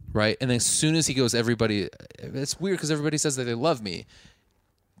was. right? And then as soon as he goes, it's weird because everybody says that they love me.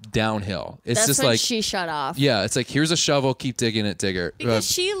 Downhill. It's That's just when like, she shut off. yeah, it's like, here's a shovel, keep digging it, digger. Because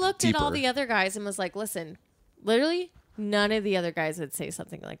she looked at all deeper. the other guys and was like, listen, literally none of the other guys would say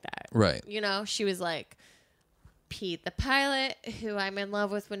something like that. Right. You know, she was like, Pete the pilot, who I'm in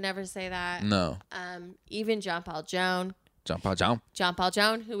love with, would never say that. No. Even John Paul Joan, Jump out.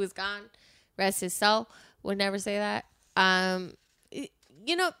 who was gone, rest his soul, would never say that.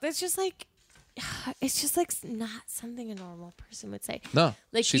 You know, it's just like not something a normal person would say. No.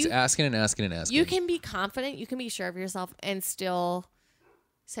 Like, She's you- asking and asking and asking. You can be confident, you can be sure of yourself, and still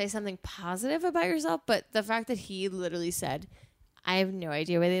say something positive about yourself. But the fact that he literally said, I have no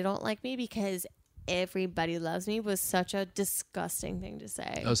idea why they don't like me because everybody loves me was such a disgusting thing to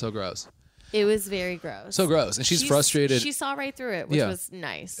say. Oh, so gross. It was very gross. So gross. And she's frustrated. She saw right through it, which Yeah. was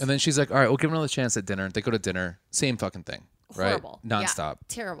nice. And then she's like, all right, we'll give him another chance at dinner. They go to dinner. Same fucking thing. Right? Horrible. Yeah. Nonstop.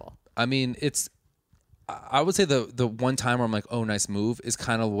 Terrible. I mean, I would say the one time where I'm like, oh, nice move is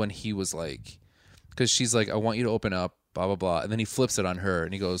kind of when he was like, because she's like, I want you to open up, blah, blah, blah. And then he flips it on her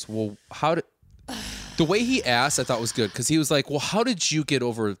and he goes, well, how did, the way he asked, I thought was good. Because he was like, well, how did you get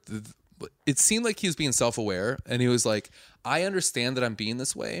over, it seemed like he was being self-aware. And he was like, I understand that I'm being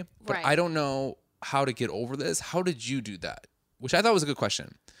this way, but Right. I don't know how to get over this. How did you do that? which I thought was a good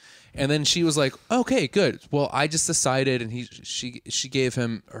question. And then she was like, okay, good. Well, I just decided, and she gave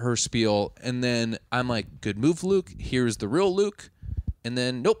him her spiel. And then I'm like, good move, Luke. Here's the real Luke. And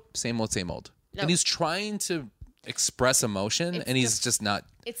then, nope, same old, same old. Nope. And he's trying to express emotion, and he's just not.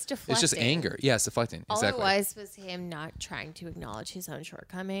 It's deflecting. It's just anger. Yeah, it's deflecting. Exactly. All it was him not trying to acknowledge his own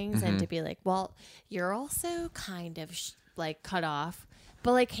shortcomings and to be like, well, you're also kind of like cut off.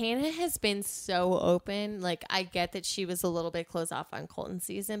 But like Hannah has been so open. Like I get that she was a little bit closed off on Colton's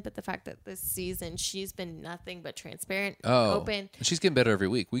season, but the fact that this season she's been nothing but transparent, open. And she's getting better every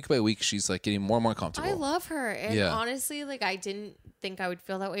week. Week by week, she's like getting more and more comfortable. I love her. And Yeah. honestly, like I didn't think I would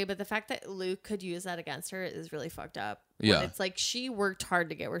feel that way, but the fact that Luke could use that against her is really fucked up. Yeah. When it's like she worked hard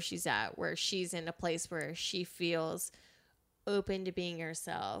to get where she's at, where she's in a place where she feels open to being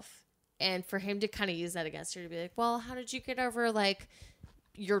herself. And for him to kind of use that against her to be like, well, how did you get over like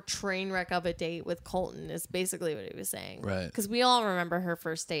your train wreck of a date with Colton is basically what he was saying. Right. Because we all remember her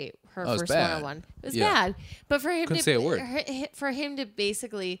first date, her Oh, it was first bad. one-on-one. It was Yeah. bad. But for him Couldn't to say a word. for him to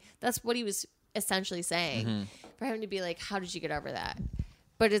basically, that's what he was essentially saying. Mm-hmm. For him to be like, how did you get over that?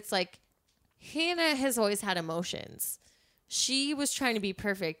 But it's like, Hannah has always had emotions. She was trying to be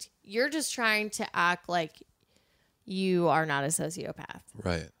perfect. You're just trying to act like you are not a sociopath.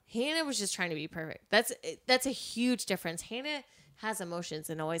 Right. Hannah was just trying to be perfect. That's a huge difference. Hannah has emotions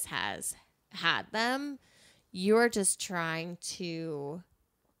and always has had them. You're just trying to,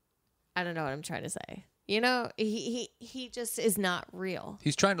 I don't know what I'm trying to say. You know, he just is not real.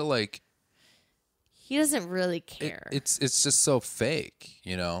 He's trying to like. He doesn't really care. It's just so fake,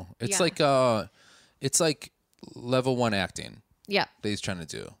 you know. It's Yeah. like level 1 acting Yeah. that he's trying to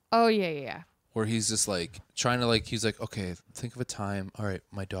do. Oh yeah. Where he's just like trying to like he's like, okay, think of a time. All right,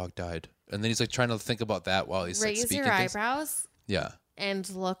 my dog died, and then he's like trying to think about that while he's like Raise speaking your things. eyebrows Yeah, and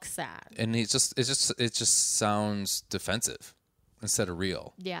look sad. and it just sounds defensive instead of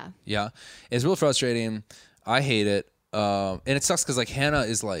real. Yeah. Yeah, it's real frustrating. I hate it, and it sucks because like Hannah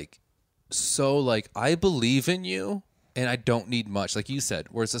is like so like I believe in you, and I don't need much, like you said.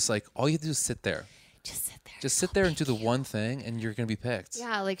 Where it's just like all you have to do is sit there. Just sit there. Just sit there and do the one thing, and you're gonna be picked.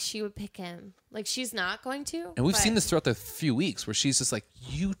 Yeah, like she would pick him. Like she's not going to. And we've but seen this throughout the few weeks where she's just like,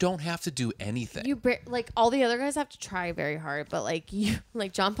 you don't have to do anything. You like all the other guys have to try very hard, but like you,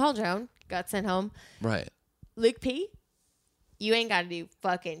 like John Paul Jones got sent home. Right. Luke P, you ain't got to do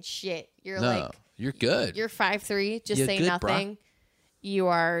fucking shit. You're No, like you're good. you're 5'3", just Yeah, say good, nothing. You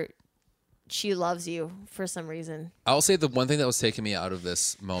are. She loves you for some reason. I'll say the one thing that was taking me out of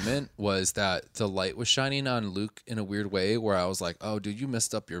this moment was that the light was shining on Luke in a weird way where I was like, oh, dude, you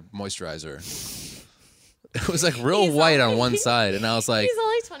messed up your moisturizer. It was like real He's white on only- one side. And I was like, He's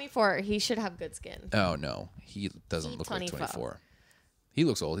only 24. He should have good skin. oh, no, he doesn't He's look like 24. 24. He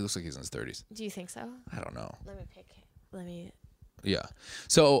looks old. He looks like he's in his 30s. Do you think so? I don't know. Let me pick. Let me. Yeah.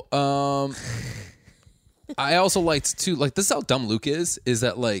 So, I also liked too, like this is how dumb Luke is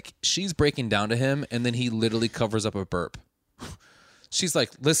that like she's breaking down to him and then he literally covers up a burp. She's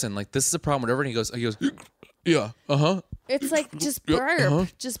like, listen, like this is a problem, whatever. And he goes, yeah, It's like just burp.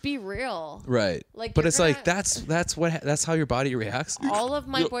 Just be real. right. Like, but you're it's like gonna- that's how your body reacts. All of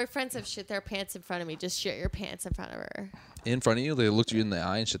my boyfriends have shit their pants in front of me. Just shit your pants in front of her. In front of you, they looked you in the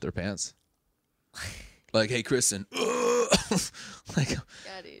eye and shit their pants. Like, hey, Kristen, like,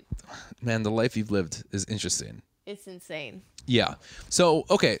 Yeah, dude. man, the life you've lived is interesting. It's insane. Yeah. So,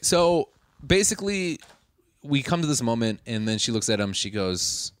 okay. So basically, we come to this moment, and then she looks at him. She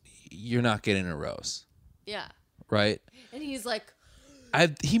goes, you're not getting a rose. Yeah. Right? And he's like,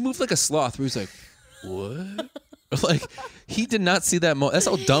 He moved like a sloth where he's like, what? Like, he did not see that moment. That's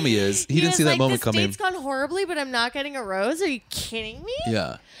how dumb he is. He didn't was see that like, moment this coming. date's gone horribly, but I'm not getting a rose. Are you kidding me?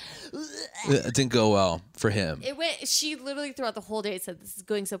 Yeah. It didn't go well for him. It went. She literally throughout the whole date said, "This is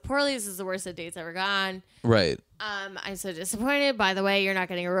going so poorly. This is the worst the date's ever gone." Right. I'm so disappointed. By the way, you're not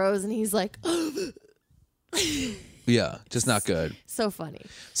getting a rose. And he's like, Yeah. Just not good. so funny.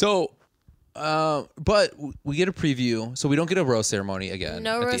 So, but we get a preview. So we don't get a rose ceremony again.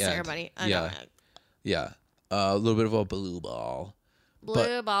 No at rose the end. ceremony. I Yeah. know. Yeah. A little bit of a blue ball.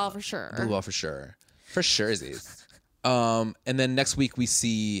 Blue ball for sure. Blue ball for sure. For sure. And then next week we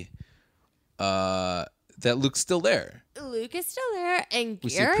see that Luke's still there. Luke is still there, and We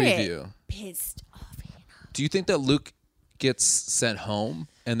see a Garrett preview. pissed off Hannah. Do you think that Luke gets sent home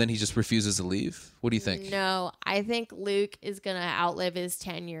and then he just refuses to leave? What do you think? No, I think Luke is gonna outlive his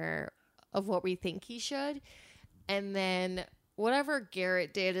tenure of what we think he should, and then whatever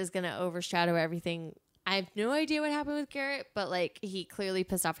Garrett did is gonna overshadow everything. I have no idea what happened with Garrett, but like he clearly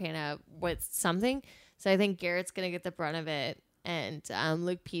pissed off Hannah with something. So I think Garrett's gonna get the brunt of it, and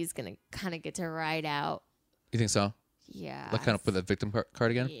Luke P is gonna kind of get to ride out. You think so? Yeah. Like kind of put the victim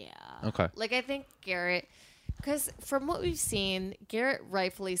card again? Yeah. Okay. Like, I think Garrett, because from what we've seen, Garrett,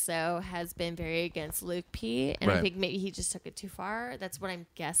 rightfully so, has been very against Luke P. And I Right. think maybe he just took it too far. That's what I'm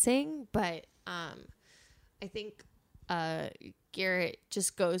guessing. But I think Garrett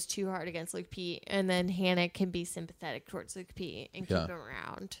just goes too hard against Luke P. And then Hannah can be sympathetic towards Luke P. and keep Yeah. him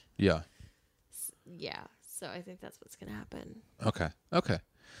around. Yeah. Yeah. So I think that's what's going to happen. Okay.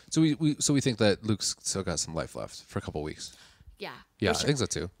 So we think that Luke's still got some life left for a couple weeks. Yeah. Yeah, for I sure. think so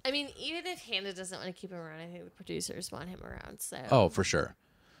too. I mean, even if Hannah doesn't want to keep him around, I think the producers want him around. So Oh, for sure.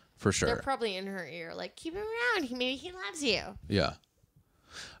 For they're sure. probably in her ear, like, keep him around. Maybe he loves you. Yeah.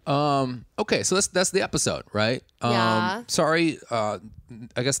 Okay, so that's the episode, right? Yeah. Sorry, I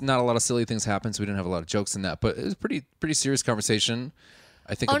guess not a lot of silly things happened, so we didn't have a lot of jokes in that, but it was pretty serious conversation.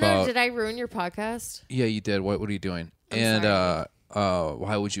 I think Oh about no! Did I ruin your podcast? Yeah, you did. What are you doing? I'm sorry.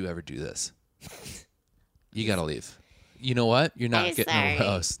 Why would you ever do this? You gotta leave. You know what? You're not I'm getting sorry. a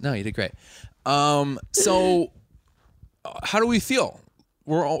roast. No, you did great. So how do we feel?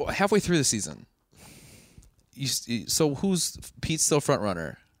 We're all halfway through the season. So who's Pete's still front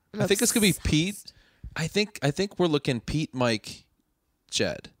runner? I think it's gonna be Pete. I think we're looking Pete, Mike,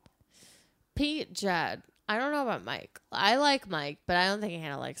 Jed. Pete, Jed. I don't know about Mike. I like Mike, but I don't think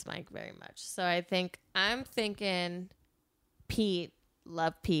Hannah likes Mike very much. So I'm thinking Pete,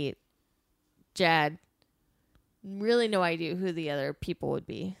 love Pete, Jed. Really no idea who the other people would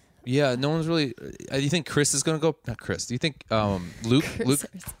be. Yeah, no one's really. Do you think Chris is gonna go? Not Chris. Do you think Luke?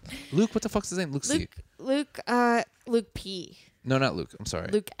 Luke. What the fuck's his name? Luke C. Luke P. No, not Luke. I'm sorry.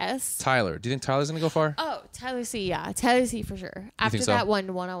 Luke S. Tyler. Do you think Tyler's gonna go far? Oh, Tyler C. Yeah, Tyler C. for sure. After think so? that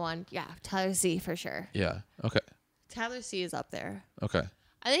one-on-one, yeah, Tyler C. for sure. Yeah. Okay. Tyler C. is up there. Okay.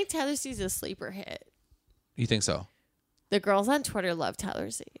 I think Tyler C. is a sleeper hit. You think so? The girls on Twitter love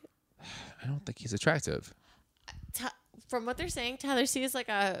Tyler C. I don't think he's attractive. From what they're saying, Tyler C is like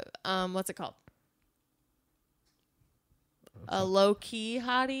a what's it called? A low key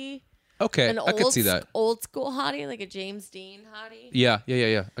hottie. Okay, An I could see that. old school hottie, like a James Dean hottie. Yeah.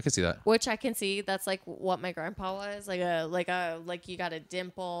 I could see that. Which I can see. That's like what my grandpa was. Like you got a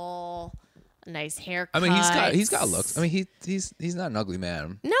dimple, a nice haircut. I mean, he's got looks. I mean, he's not an ugly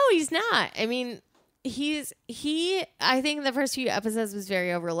man. No, he's not. I mean, I think the first few episodes was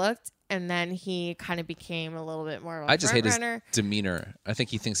very overlooked. And then he kind of became a little bit more of a I just hate his front-runner. demeanor. I think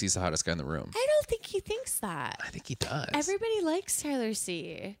he thinks he's the hottest guy in the room. I don't think he thinks that. I think he does. Everybody likes Tyler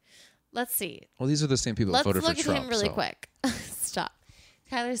C. Let's see. Well, these are the same people that Let's voted look for at Trump. him really so. quick. Stop.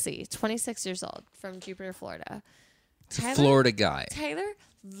 Tyler C. 26 years old from Jupiter, Florida. He's a Florida guy. Tyler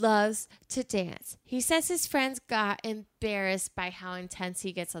loves to dance. He says his friends got embarrassed by how intense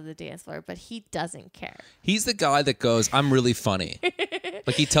he gets on the dance floor, but he doesn't care. He's the guy that goes, "I'm really funny."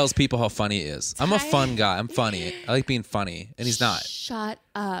 Like he tells people how funny he is. I'm a fun guy. I'm funny. I like being funny, and he's not. Shut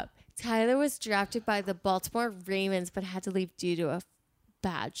up. Tyler was drafted by the Baltimore Ravens, but had to leave due to a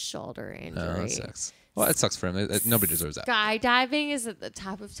bad shoulder injury. Oh, that sucks. Well, it sucks for him. Nobody deserves that. Skydiving is at the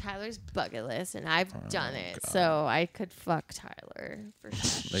top of Tyler's bucket list, and I've done it, so I could fuck Tyler for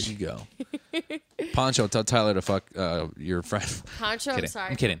sure. There you go. Poncho, tell Tyler to fuck your friend. Poncho, I'm Kidding. sorry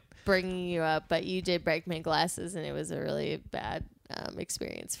I'm kidding. for bringing you up, but you did break my glasses, and it was a really bad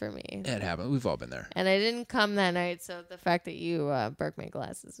experience for me. It happened. We've all been there. And I didn't come that night, so the fact that you broke my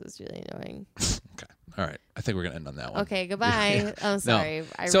glasses was really annoying. Okay. All right. I think we're gonna end on that one. Okay, goodbye. I'm sorry.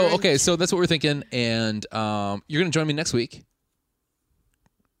 No. So that's what we're thinking, and you're gonna join me next week,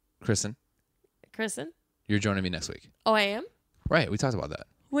 Kristen. Kristen? You're joining me next week, Oh, I am? right? We talked about that.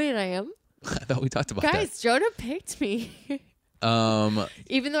 Wait, I am? I thought we talked about Guys, Jonah picked me. that.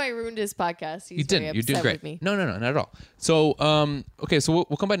 Even though I ruined his podcast, he's You didn't. very You're doing upset great. with me. No, not at all. So, okay, so we'll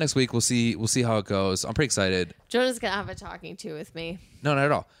come by next week. We'll see how it goes. I'm pretty excited. Jonah's going to have a talking to with me. No, not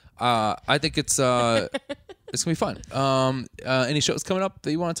at all. I think it's gonna be fun. Any shows coming up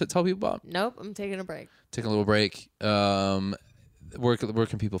that you want to tell people about? Nope, I'm taking a break. Taking a little break. Where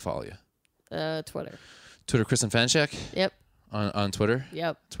can people follow you? Twitter. Twitter, Kristen Fanchek Yep. on Twitter.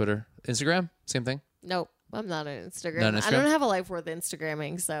 Yep. Twitter, Instagram, same thing. Nope. I'm not on Instagram. Not on Instagram? I don't have a life worth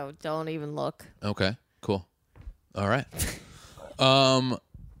Instagramming, so don't even look. Okay, cool. All right. For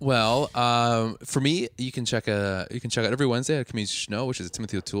me, you can check out every Wednesday at Community Snow, which is at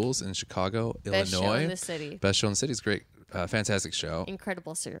Timothy O'Toole's in Chicago, Best Illinois. show in the city. Best show in the city. It's great, fantastic show.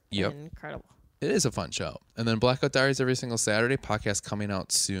 Incredible, sir. Yep. Incredible. It is a fun show. And then Blackout Diaries every single Saturday. Podcast coming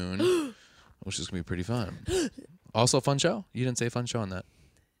out soon, which is gonna be pretty fun. Also a fun show. You didn't say fun show on that.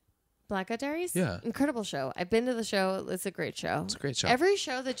 Blackout Diaries? Yeah. Incredible show. I've been to the show. It's a great show. It's a great show. Every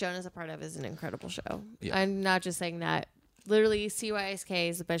show that Jonah's a part of is an incredible show. Yeah. I'm not just saying that. Literally, CYSK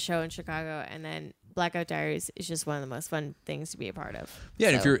is the best show in Chicago, and then Blackout Diaries is just one of the most fun things to be a part of. Yeah,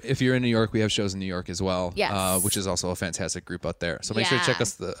 and So- if you're in New York, we have shows in New York as well. Yes. Which is also a fantastic group out there. So make sure to Yeah. check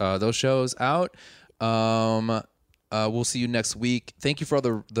us those shows out. We'll see you next week. Thank you for all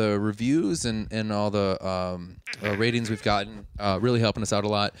the reviews and all the ratings we've gotten. Really helping us out a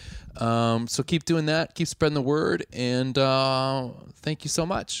lot. So keep doing that. Keep spreading the word. And thank you so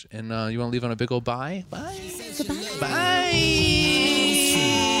much. And you want to leave on a big old bye? Bye. Bye.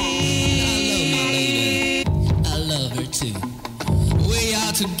 I love her too. We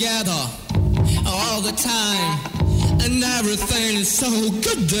are together all the time, and everything is so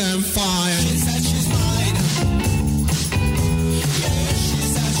goddamn fine.